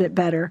a little bit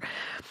better.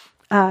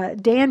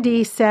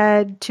 Dandy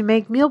said, to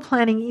make meal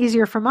planning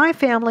easier for my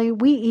family,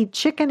 we eat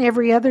chicken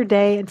every other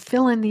day and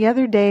fill in the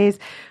other days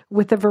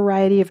with a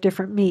variety of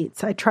different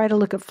meats. I try to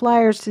look at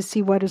flyers to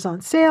see what is on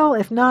sale.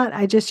 If not,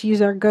 I just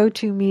use our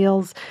go-to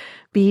meals,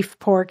 beef,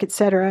 pork,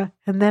 etc.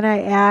 And then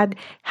I add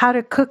how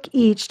to cook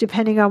each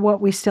depending on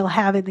what we still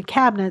have in the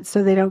cabinet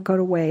so they don't go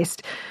to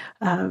waste.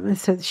 And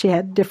so she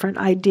had different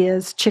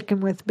ideas: chicken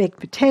with baked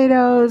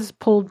potatoes,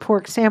 pulled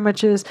pork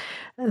sandwiches.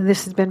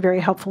 This has been very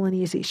helpful and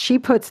easy. She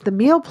puts the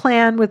meal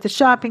plan with the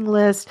shopping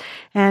list,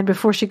 and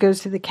before she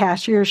goes to the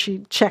cashier, she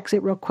checks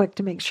it real quick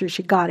to make sure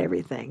she got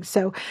everything.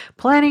 So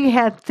planning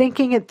ahead,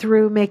 thinking it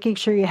through, making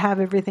sure you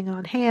have everything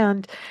on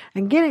hand,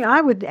 and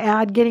I would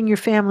add getting your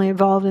family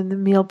involved in the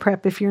meal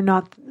prep if you're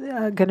not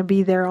going to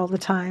be there all the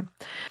time.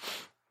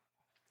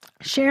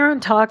 Sharon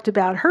talked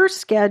about her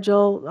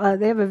schedule.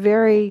 They have a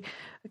very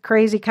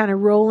crazy kind of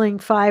rolling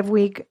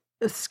 5-week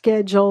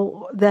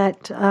schedule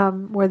that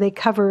where they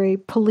cover a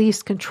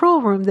police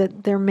control room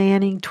that they're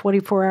manning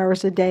 24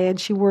 hours a day, and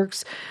she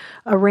works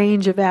a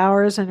range of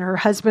hours, and her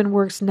husband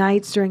works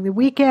nights during the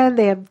weekend.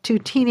 They have 2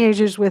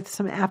 teenagers with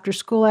some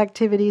after-school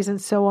activities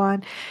and so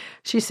on.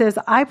 She says,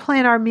 I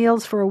plan our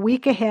meals for a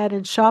week ahead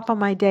and shop on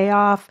my day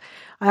off.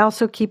 I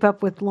also keep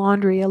up with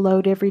laundry, a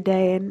load every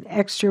day, and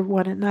extra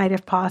one at night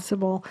if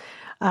possible.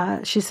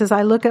 She says,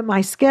 I look at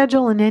my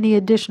schedule and any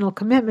additional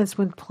commitments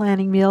when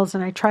planning meals,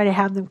 and I try to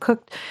have them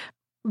cooked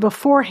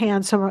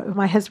beforehand so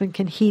my husband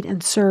can heat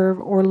and serve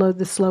or load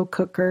the slow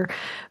cooker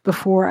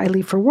before I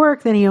leave for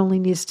work. Then he only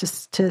needs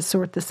to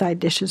sort the side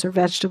dishes or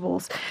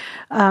vegetables.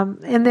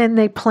 And then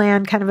they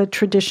plan kind of a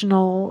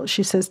traditional,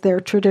 she says, their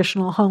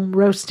traditional home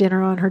roast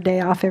dinner on her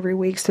day off every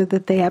week so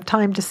that they have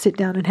time to sit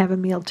down and have a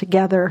meal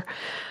together.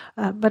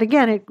 But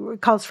again,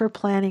 it calls for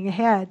planning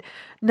ahead.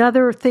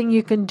 Another thing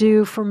you can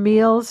do for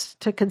meals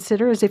to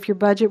consider is, if your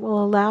budget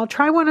will allow,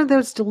 try one of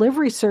those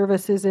delivery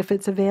services if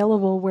it's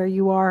available where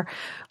you are,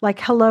 like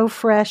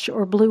HelloFresh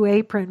or Blue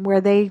Apron,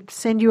 where they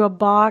send you a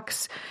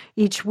box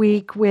each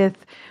week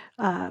with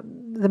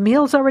the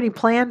meals already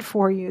planned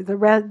for you.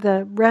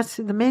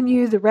 The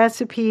menu, the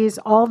recipes,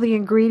 all the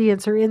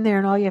ingredients are in there,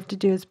 and all you have to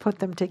do is put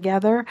them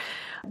together.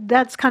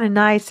 That's kind of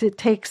nice. It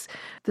takes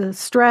the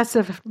stress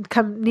of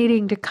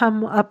needing to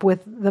come up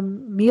with the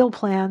meal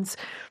plans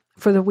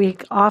for the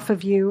week off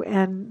of you,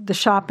 and the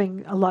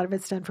shopping, a lot of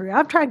it's done for you.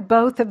 I've tried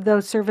both of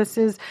those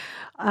services,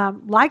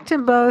 liked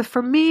them both.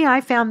 For me,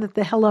 I found that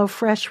the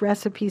HelloFresh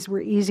recipes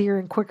were easier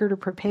and quicker to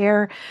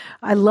prepare.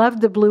 I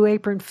loved the Blue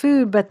Apron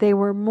food, but they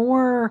were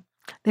more...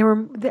 They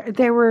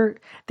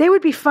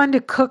would be fun to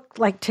cook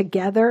like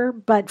together,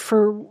 but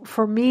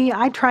for me,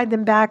 I tried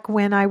them back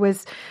when I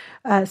was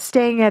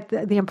staying at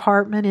the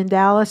apartment in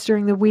Dallas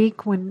during the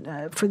week,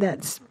 when for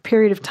that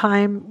period of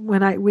time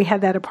when we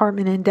had that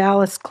apartment in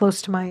Dallas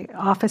close to my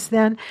office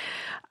then,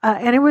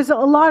 and it was a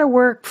lot of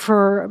work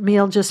for a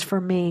meal just for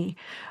me.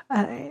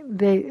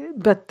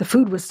 But the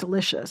food was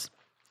delicious.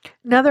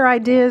 Another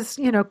idea is,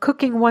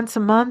 cooking once a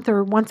month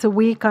or once a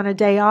week on a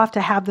day off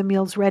to have the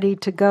meals ready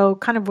to go,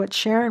 kind of what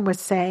Sharon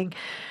was saying,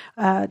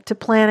 to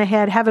plan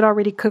ahead, have it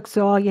already cooked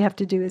so all you have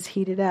to do is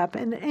heat it up.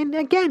 And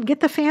again, get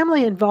the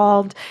family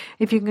involved.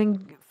 If you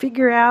can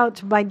figure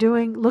out by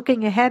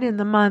looking ahead in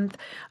the month,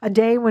 a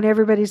day when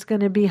everybody's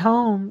going to be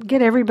home,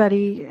 get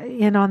everybody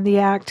in on the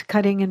act,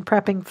 cutting and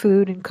prepping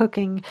food and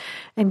cooking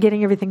and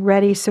getting everything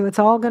ready so it's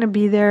all going to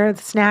be there.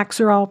 The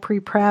snacks are all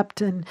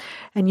pre-prepped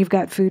and you've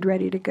got food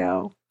ready to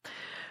go.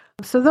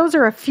 So those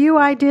are a few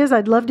ideas.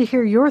 I'd love to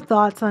hear your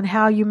thoughts on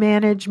how you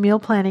manage meal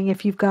planning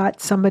if you've got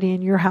somebody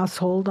in your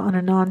household on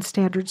a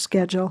non-standard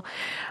schedule.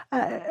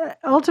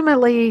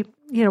 Ultimately,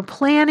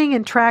 planning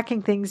and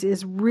tracking things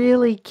is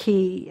really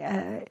key.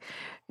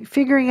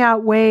 figuring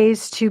out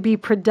ways to be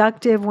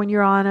productive when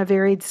you're on a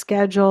varied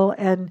schedule,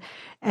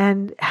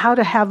 and how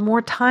to have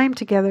more time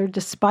together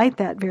despite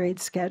that varied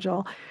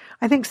schedule.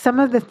 I think some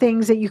of the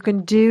things that you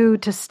can do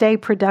to stay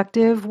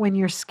productive when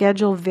your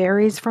schedule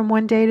varies from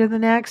one day to the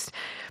next,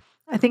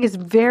 I think it's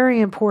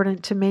very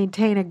important to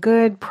maintain a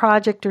good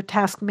project or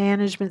task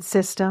management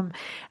system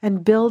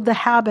and build the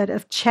habit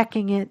of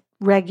checking it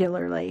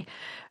regularly.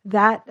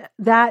 That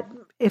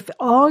if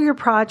all your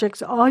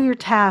projects, all your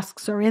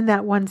tasks are in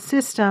that one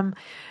system,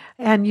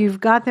 and you've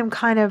got them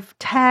kind of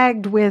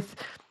tagged with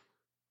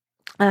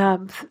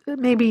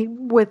maybe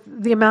with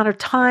the amount of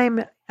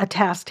time a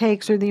task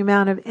takes or the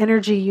amount of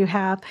energy you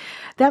have,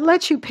 that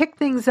lets you pick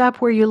things up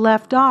where you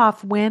left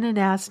off when and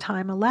as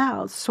time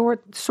allows.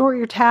 Sort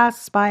your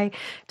tasks by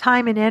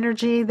time and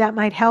energy. That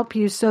might help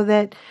you so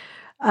that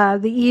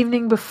the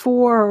evening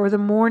before or the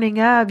morning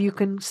of, you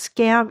can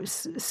skim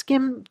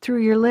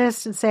through your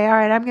list and say, all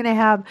right, I'm going to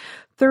have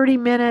 30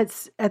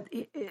 minutes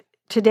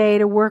today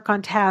to work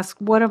on tasks.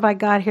 What have I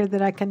got here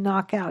that I can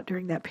knock out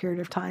during that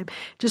period of time?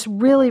 Just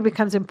really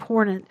becomes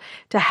important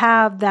to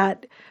have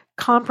that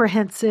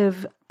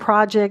comprehensive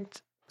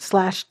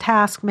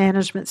project/task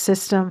management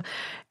system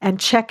and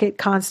check it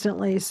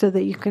constantly so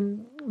that you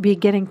can be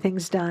getting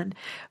things done.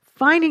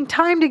 Finding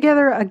time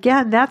together,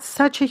 again, that's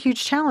such a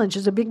huge challenge.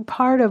 It's a big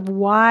part of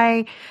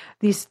why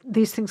these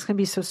things can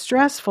be so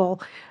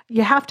stressful.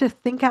 You have to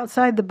think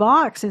outside the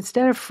box.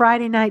 Instead of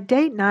Friday night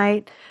date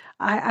night,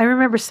 I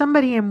remember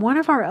somebody in one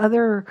of our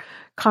other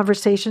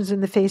conversations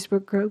in the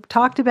Facebook group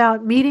talked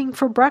about meeting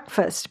for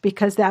breakfast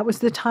because that was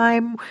the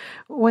time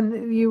when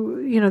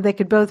they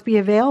could both be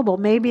available.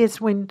 Maybe it's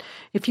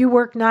if you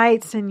work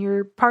nights and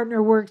your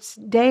partner works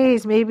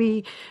days,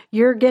 maybe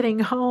you're getting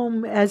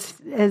home as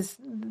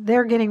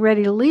they're getting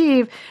ready to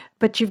leave,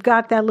 but you've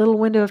got that little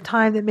window of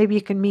time that maybe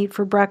you can meet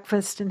for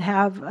breakfast and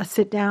have a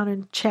sit down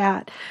and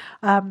chat.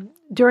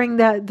 During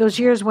those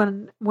years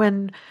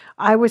when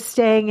I was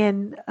staying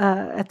in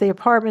at the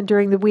apartment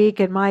during the week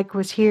and Mike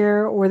was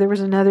here, or there was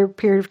another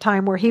period of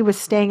time where he was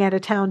staying out of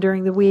town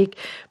during the week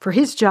for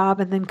his job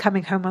and then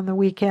coming home on the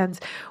weekends,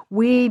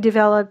 we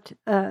developed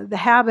the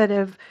habit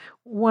of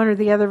one or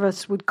the other of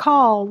us would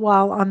call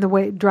while on the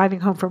way driving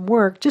home from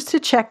work just to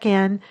check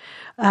in,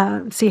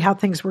 see how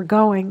things were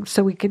going,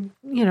 so we could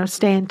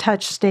stay in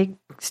touch,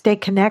 stay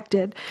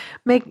connected.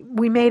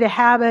 We made a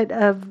habit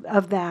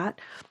of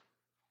that.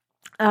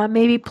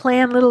 Maybe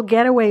plan little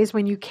getaways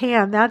when you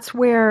can. That's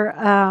where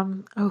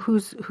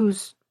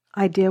whose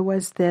idea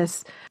was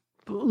this?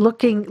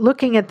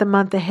 Looking at the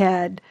month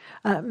ahead.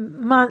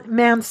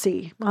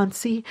 Mansi.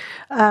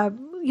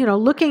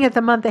 Looking at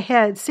the month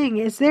ahead, seeing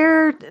is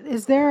there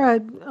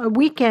a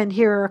weekend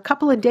here or a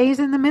couple of days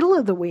in the middle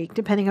of the week,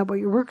 depending on what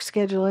your work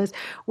schedule is,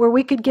 where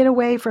we could get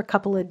away for a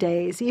couple of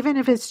days, even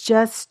if it's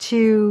just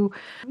to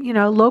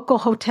local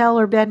hotel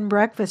or bed and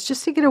breakfast,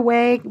 just to get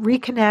away,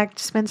 reconnect,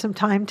 spend some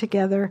time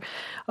together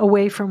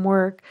away from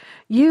work.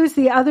 Use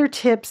the other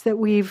tips that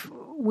we've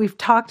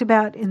talked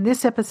about in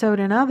this episode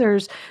and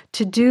others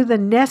to do the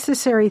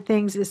necessary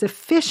things as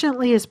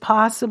efficiently as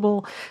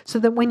possible so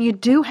that when you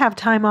do have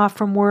time off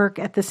from work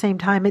at the same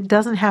time, it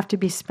doesn't have to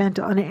be spent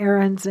on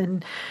errands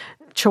and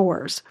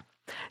chores.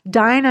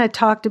 Dinah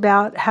talked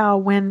about how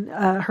when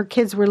her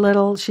kids were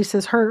little, she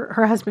says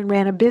her husband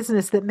ran a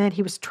business that meant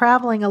he was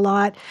traveling a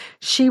lot.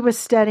 She was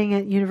studying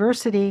at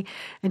university,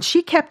 and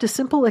she kept a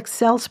simple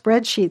Excel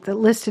spreadsheet that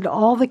listed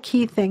all the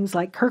key things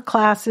like her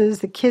classes,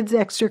 the kids'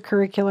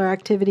 extracurricular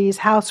activities,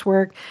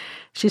 housework.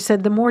 She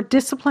said the more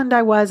disciplined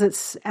I was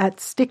at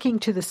sticking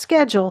to the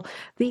schedule,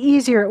 the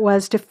easier it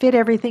was to fit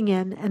everything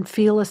in and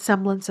feel a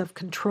semblance of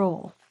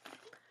control.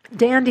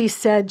 Dandy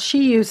said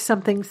she used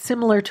something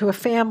similar to a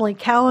family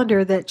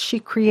calendar that she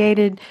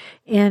created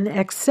in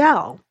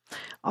Excel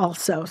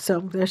also. So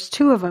there's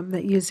two of them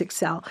that use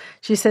Excel.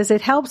 She says, it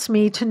helps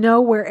me to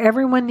know where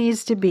everyone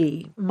needs to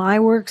be. My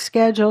work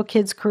schedule,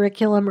 kids'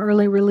 curriculum,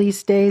 early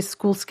release days,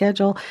 school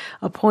schedule,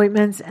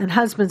 appointments, and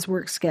husband's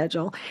work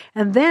schedule.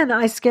 And then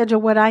I schedule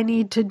what I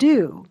need to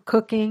do,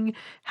 cooking,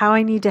 how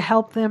I need to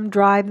help them,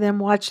 drive them,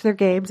 watch their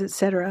games,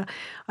 etc.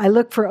 I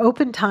look for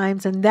open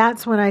times, and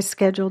that's when I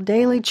schedule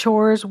daily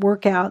chores,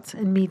 workouts,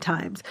 and me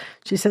times.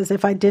 She says,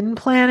 if I didn't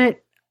plan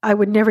it, I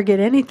would never get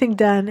anything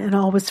done and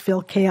always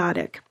feel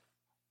chaotic.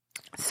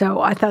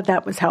 So I thought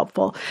that was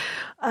helpful.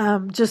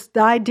 Just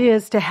the idea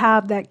is to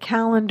have that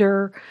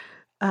calendar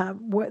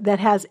that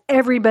has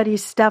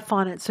everybody's stuff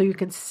on it so you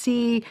can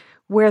see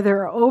where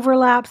there are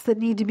overlaps that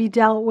need to be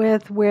dealt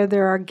with, where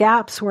there are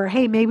gaps where,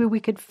 hey, maybe we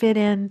could fit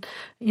in,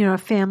 a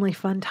family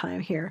fun time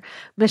here.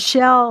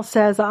 Michelle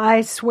says,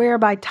 I swear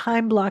by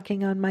time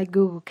blocking on my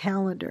Google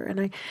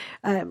Calendar.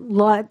 And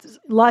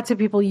lots of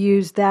people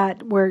use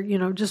that where,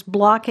 just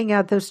blocking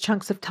out those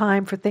chunks of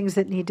time for things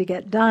that need to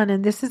get done.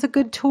 And this is a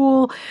good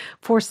tool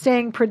for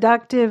staying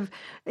productive.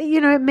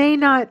 It may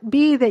not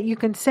be that you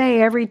can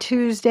say every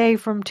Tuesday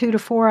from 2 to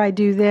 4, I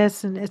do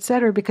this and et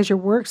cetera, because your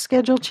work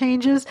schedule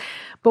changes.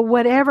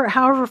 But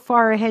however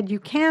far ahead you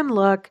can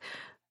look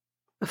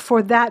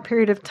for that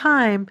period of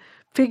time,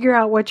 figure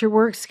out what your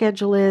work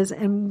schedule is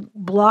and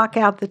block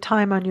out the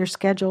time on your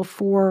schedule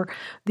for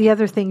the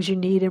other things you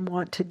need and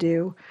want to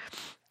do.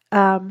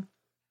 And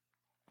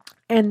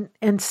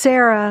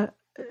Sarah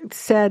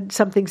said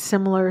something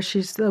similar.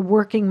 She's the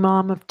working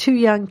mom of 2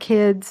 young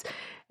kids,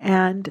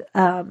 and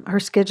her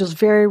schedule's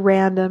very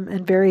random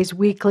and varies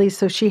weekly,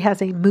 so she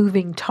has a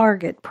moving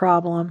target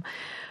problem.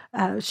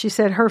 She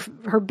said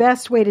her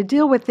best way to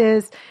deal with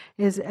this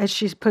is, as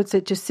she puts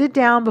it, to sit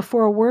down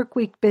before a work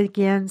week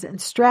begins and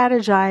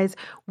strategize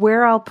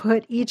where I'll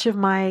put each of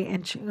my,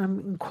 and she,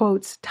 in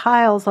quotes,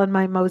 tiles on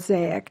my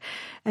mosaic.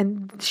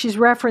 And she's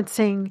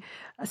referencing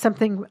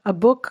a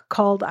book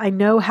called I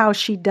Know How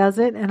She Does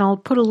It, and I'll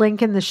put a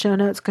link in the show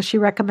notes because she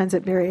recommends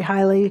it very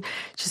highly.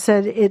 She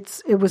said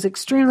it was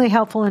extremely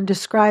helpful and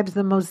describes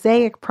the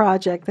Mosaic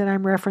Project that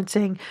I'm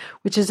referencing,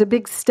 which is a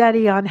big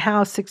study on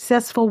how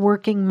successful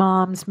working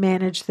moms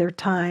manage their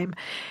time.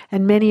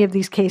 And many of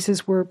these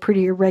cases were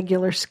pretty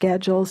irregular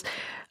schedules.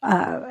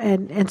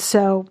 And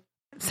so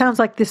it sounds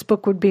like this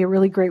book would be a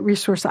really great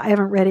resource. I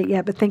haven't read it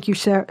yet, but thank you,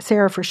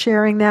 Sarah, for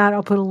sharing that.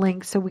 I'll put a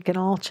link so we can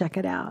all check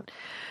it out.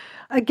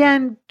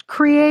 Again,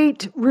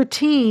 create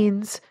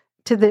routines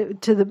to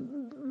the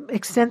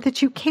extent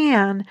that you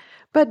can,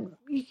 but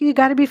you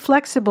got to be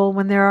flexible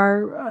when there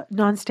are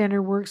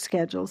non-standard work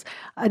schedules.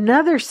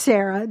 Another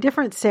Sarah,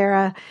 different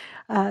Sarah,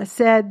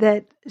 said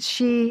that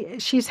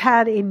she's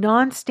had a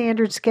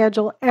non-standard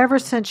schedule ever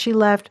since she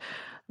left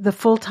the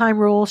full-time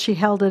role she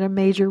held at a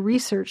major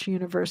research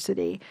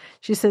university.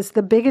 She says,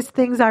 the biggest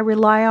things I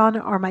rely on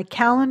are my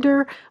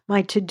calendar,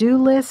 my to-do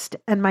list,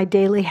 and my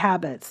daily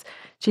habits.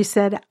 She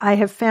said, I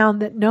have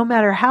found that no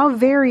matter how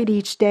varied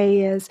each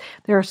day is,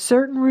 there are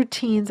certain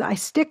routines I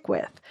stick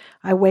with.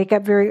 I wake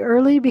up very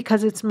early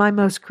because it's my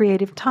most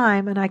creative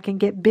time, and I can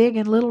get big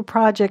and little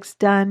projects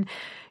done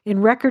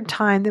in record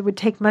time that would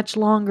take much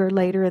longer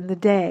later in the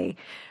day.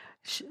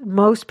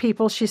 Most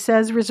people, she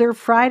says, reserve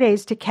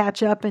Fridays to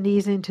catch up and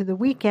ease into the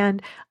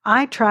weekend.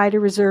 I try to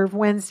reserve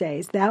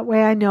Wednesdays. That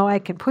way I know I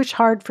can push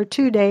hard for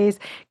 2 days,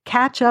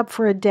 catch up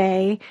for a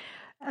day,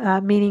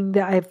 meaning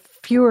that I have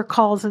fewer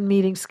calls and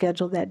meetings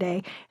scheduled that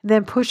day, and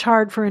then push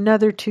hard for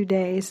another 2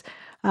 days.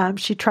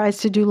 She tries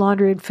to do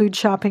laundry and food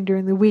shopping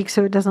during the week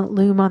so it doesn't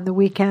loom on the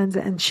weekends,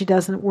 and she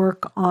doesn't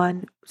work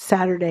on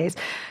Saturdays.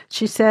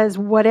 She says,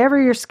 whatever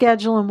your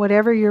schedule and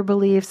whatever your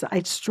beliefs,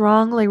 I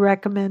strongly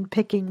recommend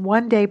picking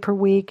 1 day per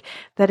week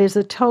that is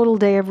a total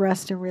day of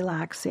rest and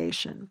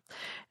relaxation.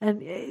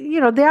 And,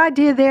 the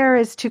idea there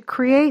is to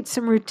create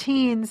some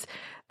routines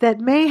that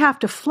may have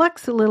to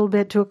flex a little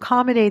bit to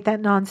accommodate that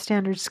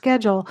non-standard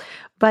schedule,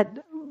 but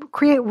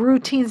create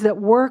routines that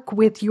work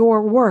with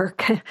your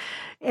work.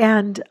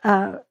 And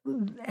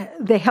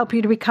they help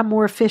you to become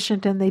more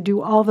efficient, and they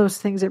do all those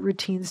things that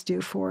routines do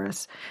for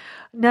us.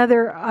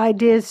 Another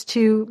idea is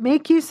to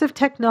make use of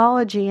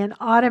technology and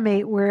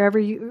automate whatever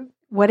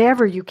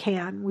you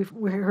can.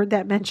 We heard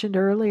that mentioned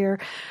earlier,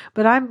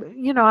 but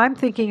I'm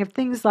thinking of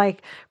things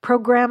like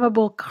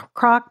programmable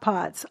crock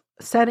pots,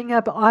 setting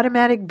up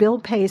automatic bill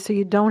pay so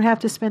you don't have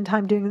to spend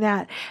time doing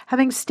that,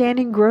 having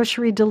standing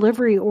grocery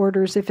delivery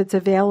orders if it's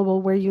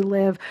available where you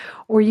live,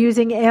 or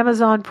using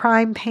Amazon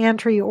Prime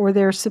Pantry or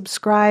their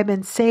subscribe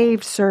and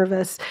save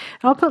service.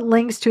 And I'll put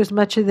links to as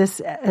much of this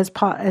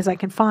as I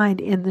can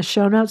find in the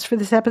show notes for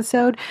this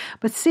episode,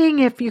 but seeing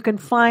if you can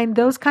find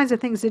those kinds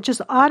of things that just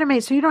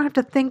automate so you don't have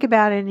to think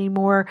about it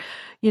anymore.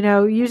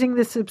 Using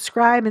the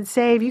subscribe and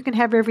save, you can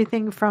have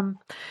everything from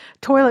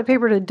toilet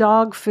paper to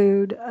dog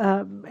food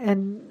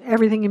and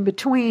everything in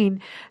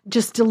between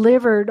just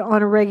delivered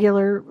on a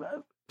regular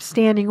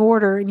standing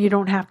order, and you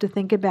don't have to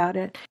think about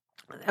it.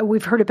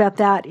 We've heard about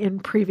that in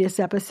previous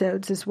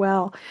episodes as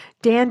well.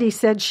 Dandy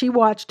said she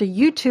watched a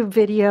YouTube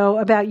video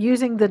about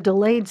using the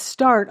delayed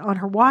start on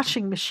her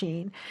washing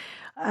machine.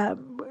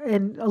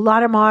 And a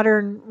lot of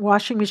modern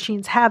washing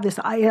machines have this.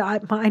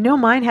 I know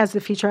mine has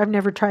the feature. I've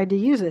never tried to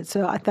use it,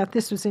 so I thought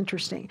this was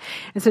interesting.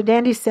 And so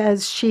Dandy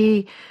says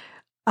she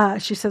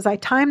says, I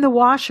time the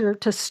washer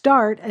to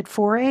start at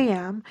 4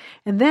 a.m.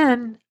 and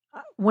then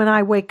when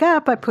I wake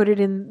up, I put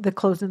the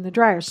clothes in the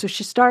dryer. So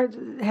she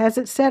has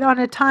it set on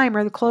a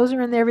timer. The clothes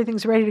are in there,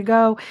 everything's ready to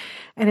go,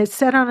 and it's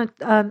set on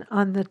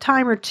the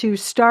timer to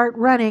start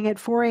running at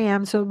 4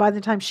 a.m. So by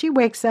the time she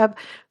wakes up,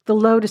 the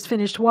load is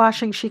finished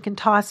washing. She can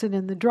toss it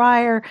in the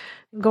dryer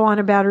and go on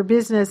about her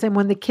business. And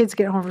when the kids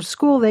get home from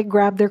school, they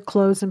grab their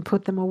clothes and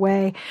put them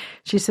away.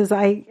 She says,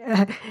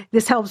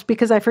 this helps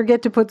because I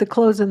forget to put the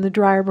clothes in the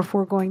dryer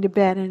before going to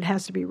bed, and it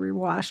has to be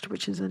rewashed,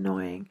 which is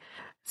annoying.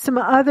 Some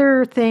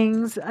other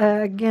things,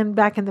 again,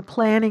 back in the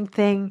planning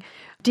thing,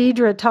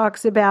 Deidre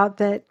talks about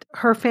that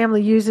her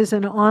family uses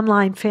an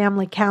online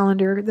family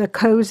calendar, the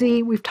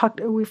Cozy.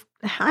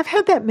 I've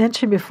had that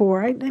mentioned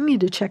before. I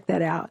need to check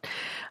that out.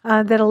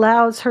 That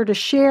allows her to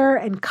share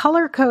and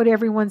color code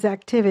everyone's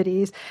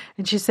activities.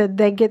 And she said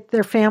they get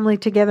their family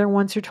together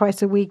once or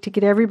twice a week to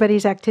get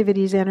everybody's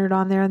activities entered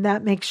on there. And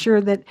that makes sure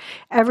that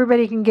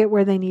everybody can get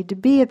where they need to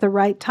be at the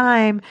right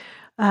time.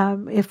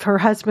 If her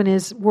husband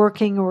is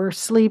working or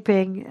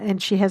sleeping,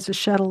 and she has to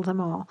shuttle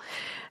them all.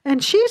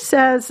 And she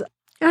says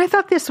And I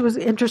thought this was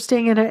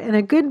interesting and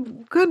a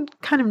good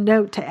kind of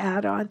note to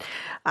add on.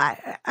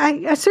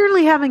 I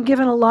certainly haven't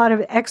given a lot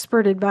of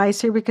expert advice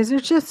here because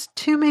there's just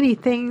too many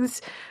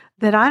things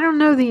that I don't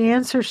know the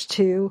answers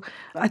to.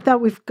 I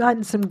thought we've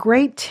gotten some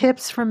great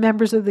tips from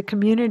members of the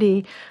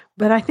community,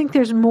 but I think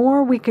there's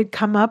more we could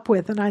come up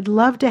with, and I'd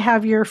love to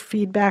have your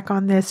feedback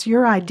on this,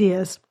 your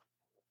ideas.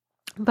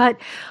 But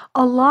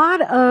a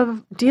lot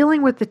of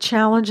dealing with the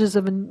challenges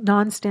of a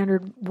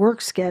non-standard work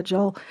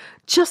schedule,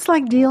 just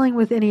like dealing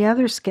with any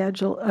other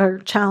schedule or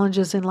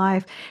challenges in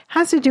life,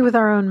 has to do with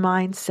our own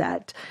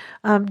mindset.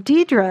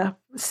 Deidre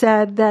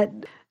said that,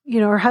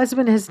 her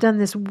husband has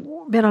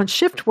been on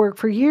shift work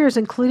for years,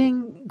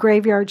 including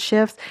graveyard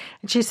shifts.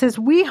 And she says,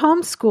 we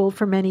homeschooled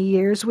for many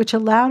years, which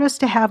allowed us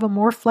to have a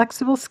more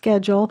flexible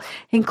schedule,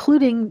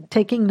 including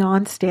taking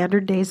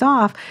non-standard days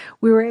off.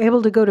 We were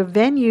able to go to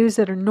venues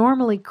that are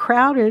normally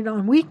crowded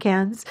on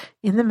weekends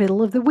in the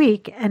middle of the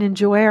week and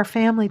enjoy our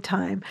family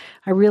time.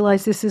 I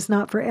realize this is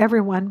not for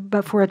everyone,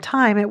 but for a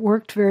time it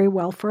worked very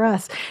well for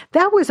us.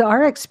 That was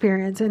our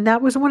experience. And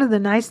that was one of the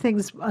nice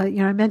things, I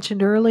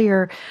mentioned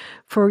earlier.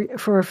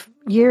 For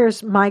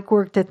years, Mike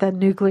worked at the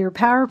nuclear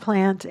power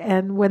plant,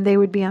 and when they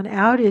would be on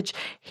outage,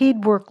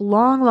 he'd work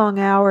long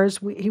hours.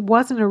 He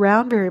wasn't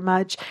around very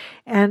much,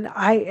 and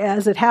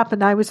as it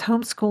happened, I was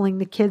homeschooling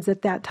the kids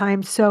at that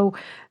time. So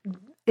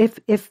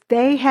if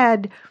they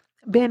had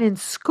been in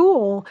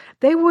school,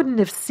 they wouldn't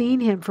have seen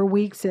him for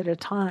weeks at a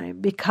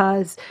time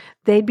because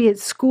they'd be at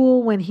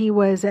school when he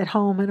was at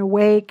home and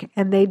awake,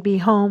 and they'd be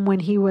home when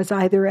he was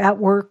either at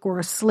work or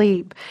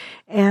asleep.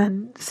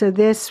 And so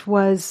this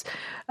was,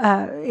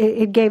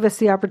 it gave us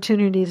the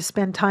opportunity to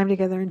spend time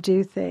together and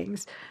do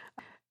things.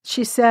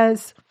 She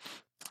says,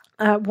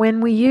 when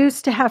we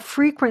used to have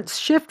frequent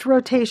shift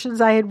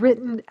rotations, I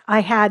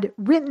had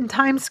written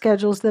time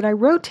schedules that I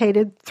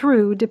rotated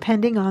through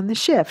depending on the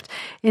shift.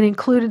 It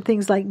included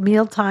things like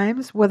meal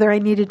times, whether I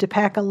needed to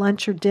pack a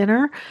lunch or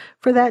dinner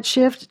for that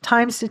shift,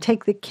 times to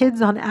take the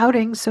kids on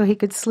outings so he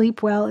could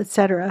sleep well,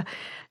 etc.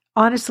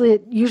 Honestly,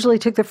 it usually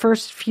took the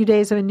first few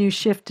days of a new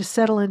shift to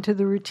settle into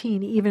the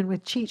routine, even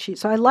with cheat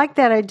sheets. So I like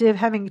that idea of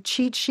having a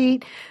cheat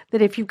sheet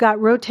that if you've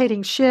got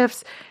rotating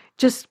shifts,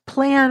 just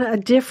plan a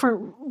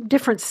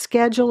different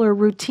schedule or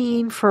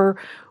routine for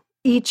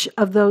each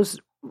of those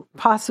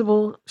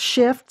possible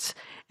shifts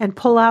and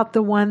pull out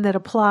the one that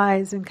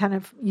applies and kind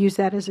of use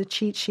that as a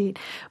cheat sheet.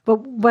 But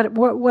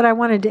what I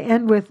wanted to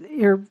end with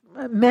or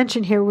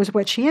mention here was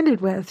what she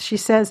ended with. She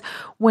says,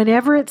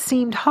 whenever it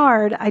seemed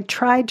hard, I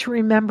tried to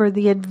remember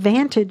the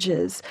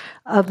advantages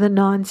of the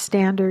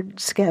non-standard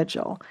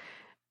schedule.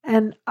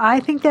 And I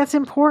think that's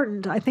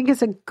important. I think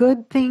it's a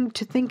good thing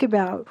to think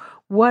about.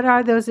 What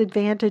are those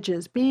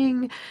advantages?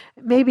 Being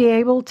maybe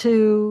able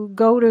to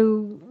go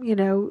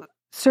to,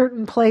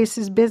 certain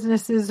places,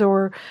 businesses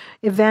or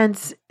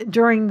events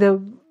during the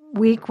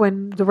week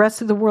when the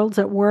rest of the world's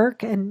at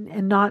work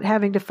and not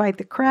having to fight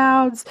the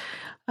crowds.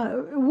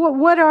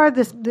 What are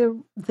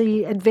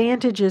the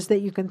advantages that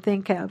you can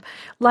think of?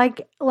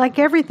 Like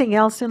everything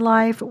else in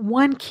life,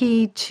 one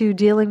key to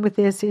dealing with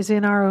this is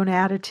in our own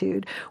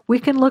attitude. We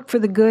can look for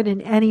the good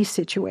in any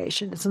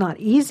situation. It's not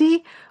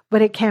easy,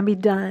 but it can be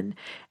done.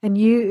 And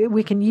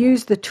we can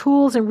use the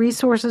tools and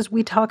resources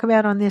we talk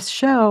about on this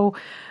show,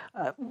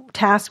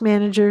 task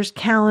managers,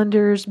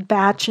 calendars,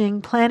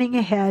 batching, planning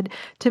ahead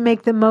to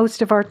make the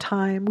most of our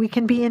time. We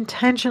can be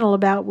intentional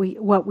about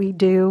what we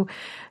do.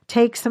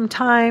 Take some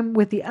time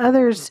with the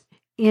others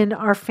in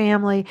our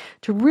family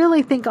to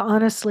really think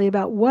honestly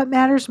about what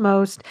matters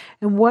most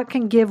and what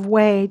can give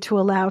way to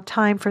allow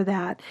time for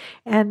that.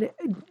 And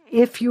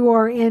if you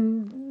are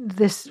in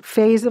this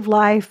phase of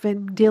life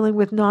and dealing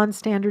with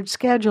non-standard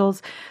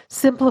schedules,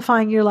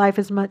 simplifying your life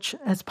as much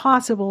as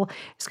possible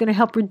is going to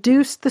help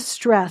reduce the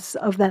stress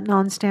of that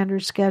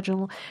non-standard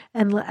schedule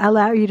and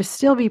allow you to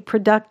still be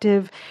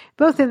productive,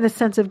 both in the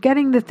sense of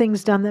getting the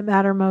things done that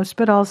matter most,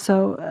 but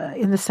also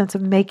in the sense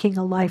of making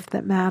a life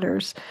that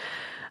matters.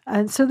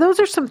 And so those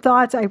are some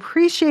thoughts. I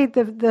appreciate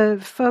the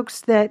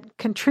folks that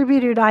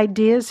contributed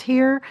ideas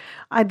here.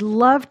 I'd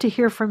love to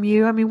hear from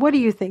you. I mean, what do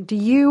you think? Do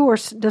you or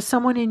does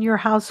someone in your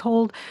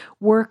household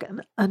work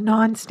a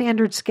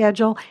non-standard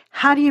schedule?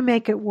 How do you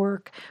make it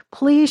work?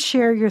 Please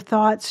share your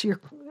thoughts, your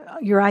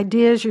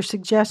ideas, your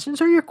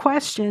suggestions, or your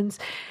questions,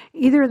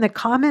 either in the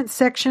comments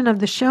section of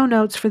the show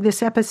notes for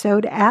this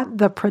episode at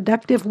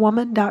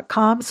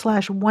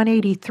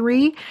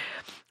theproductivewoman.com/183,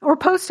 or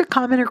post a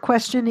comment or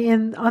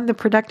question on the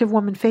Productive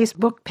Woman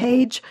Facebook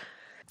page.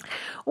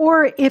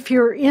 Or if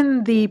you're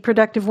in the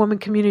Productive Woman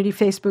Community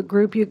Facebook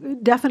group, you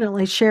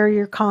definitely share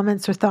your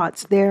comments or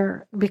thoughts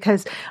there,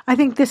 because I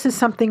think this is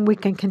something we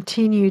can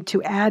continue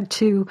to add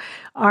to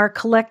our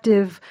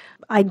collective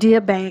idea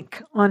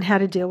bank on how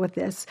to deal with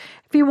this.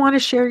 If you want to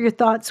share your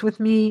thoughts with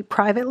me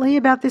privately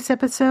about this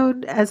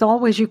episode, as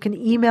always, you can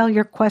email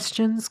your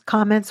questions,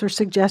 comments, or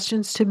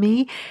suggestions to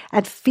me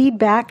at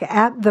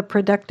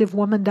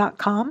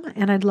feedback@theproductivewoman.com,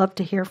 and I'd love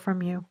to hear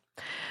from you.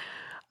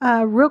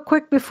 Real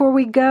quick before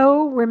we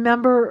go,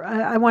 remember,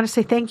 I want to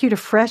say thank you to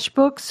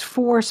FreshBooks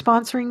for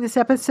sponsoring this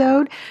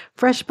episode.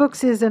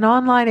 FreshBooks is an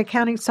online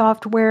accounting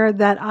software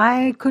that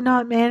I could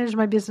not manage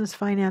my business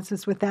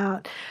finances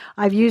without.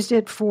 I've used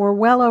it for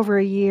well over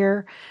a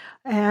year,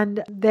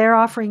 and they're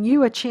offering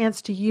you a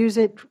chance to use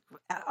it,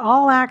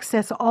 all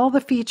access, all the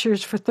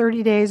features for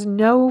 30 days,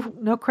 no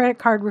credit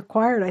card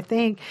required, I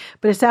think,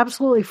 but it's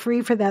absolutely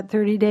free for that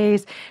 30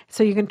 days.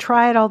 So you can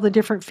try out all the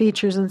different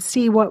features and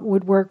see what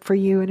would work for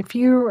you. And if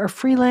you're a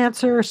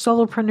freelancer,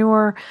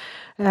 solopreneur,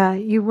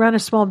 you run a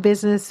small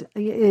business,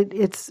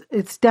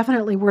 it's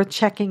definitely worth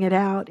checking it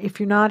out. If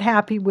you're not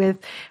happy with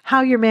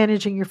how you're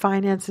managing your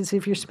finances,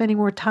 if you're spending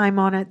more time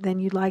on it than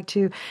you'd like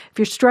to, if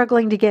you're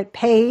struggling to get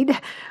paid,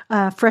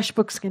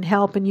 FreshBooks can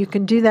help, and you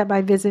can do that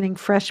by visiting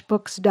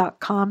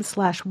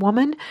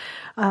freshbooks.com/woman.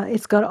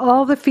 It's got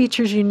all the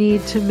features you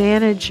need to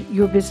manage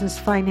your business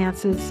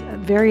finances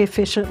very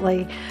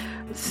efficiently.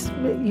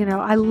 You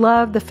know, I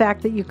love the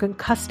fact that you can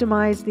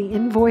customize the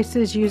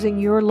invoices using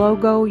your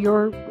logo,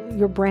 your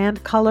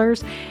brand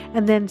colors,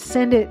 and then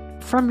send it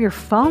from your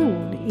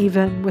phone,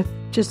 even with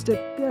just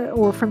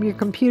or from your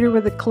computer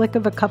with a click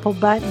of a couple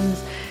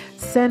buttons.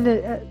 Send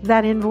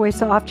that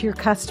invoice off to your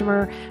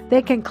customer.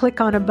 They can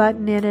click on a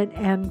button in it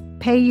and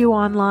pay you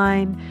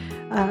online,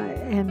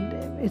 and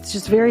it's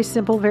just very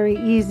simple, very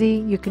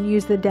easy. You can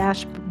use the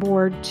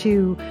dashboard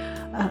to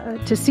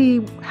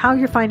see how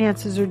your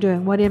finances are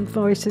doing, what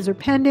invoices are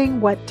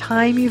pending, what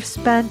time you've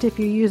spent if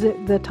you use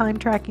the time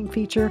tracking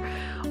feature.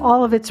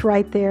 All of it's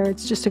right there.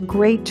 It's just a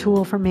great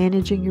tool for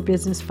managing your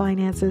business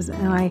finances,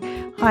 and I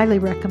highly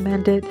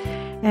recommend it.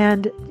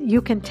 And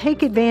you can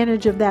take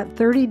advantage of that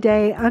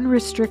 30-day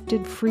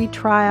unrestricted free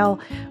trial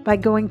by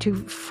going to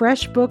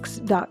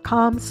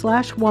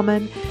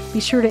freshbooks.com/woman. Be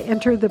sure to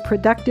enter the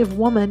productive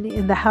woman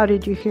in the How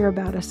Did You Hear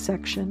About Us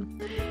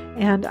section.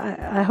 And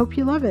I hope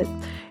you love it.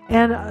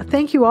 And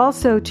thank you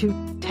also to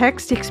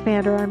Text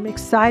Expander. I'm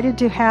excited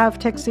to have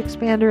Text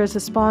Expander as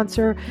a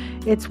sponsor.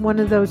 It's one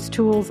of those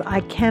tools I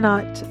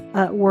cannot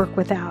work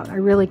without. I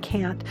really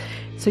can't.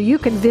 So you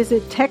can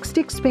visit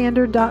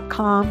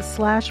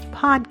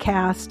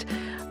textexpander.com/podcast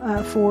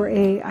for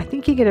I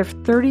think you get a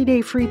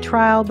 30-day free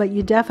trial, but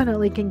you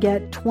definitely can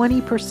get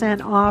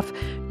 20% off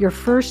your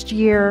first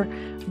year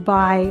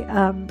by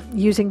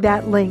using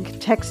that link,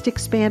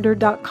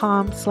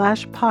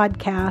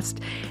 textexpander.com/podcast.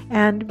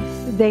 And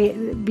they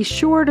be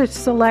sure to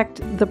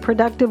select the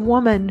productive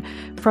woman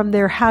from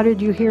their How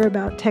Did You Hear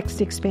About Text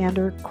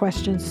Expander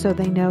questions so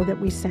they know that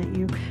we sent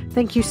you.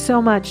 Thank you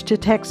so much to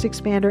Text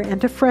Expander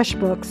and to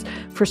FreshBooks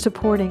for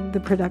supporting the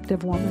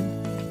productive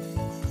woman.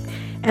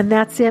 And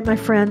that's it, my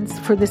friends,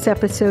 for this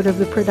episode of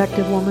The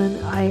Productive Woman.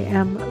 I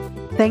am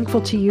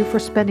thankful to you for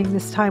spending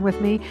this time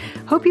with me.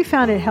 Hope you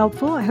found it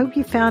helpful. I hope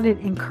you found it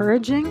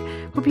encouraging.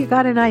 Hope you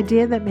got an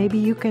idea that maybe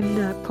you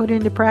can put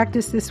into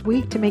practice this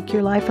week to make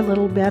your life a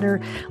little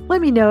better. Let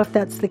me know if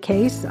that's the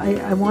case.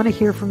 I want to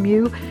hear from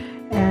you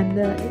and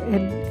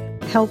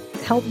help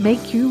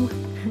make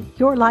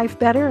your life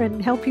better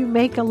and help you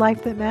make a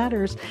life that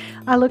matters.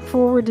 I look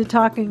forward to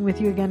talking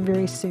with you again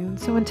very soon.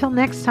 So until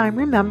next time,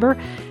 remember,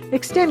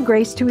 extend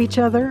grace to each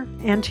other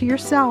and to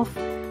yourself,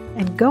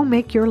 and go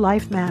make your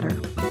life matter.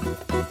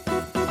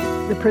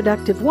 The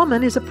Productive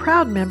Woman is a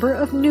proud member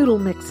of Noodle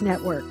Mix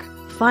Network.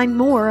 Find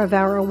more of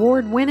our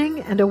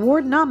award-winning and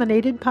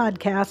award-nominated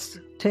podcasts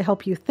to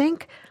help you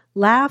think,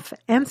 laugh,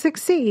 and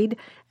succeed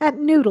at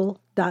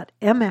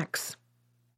noodle.mx.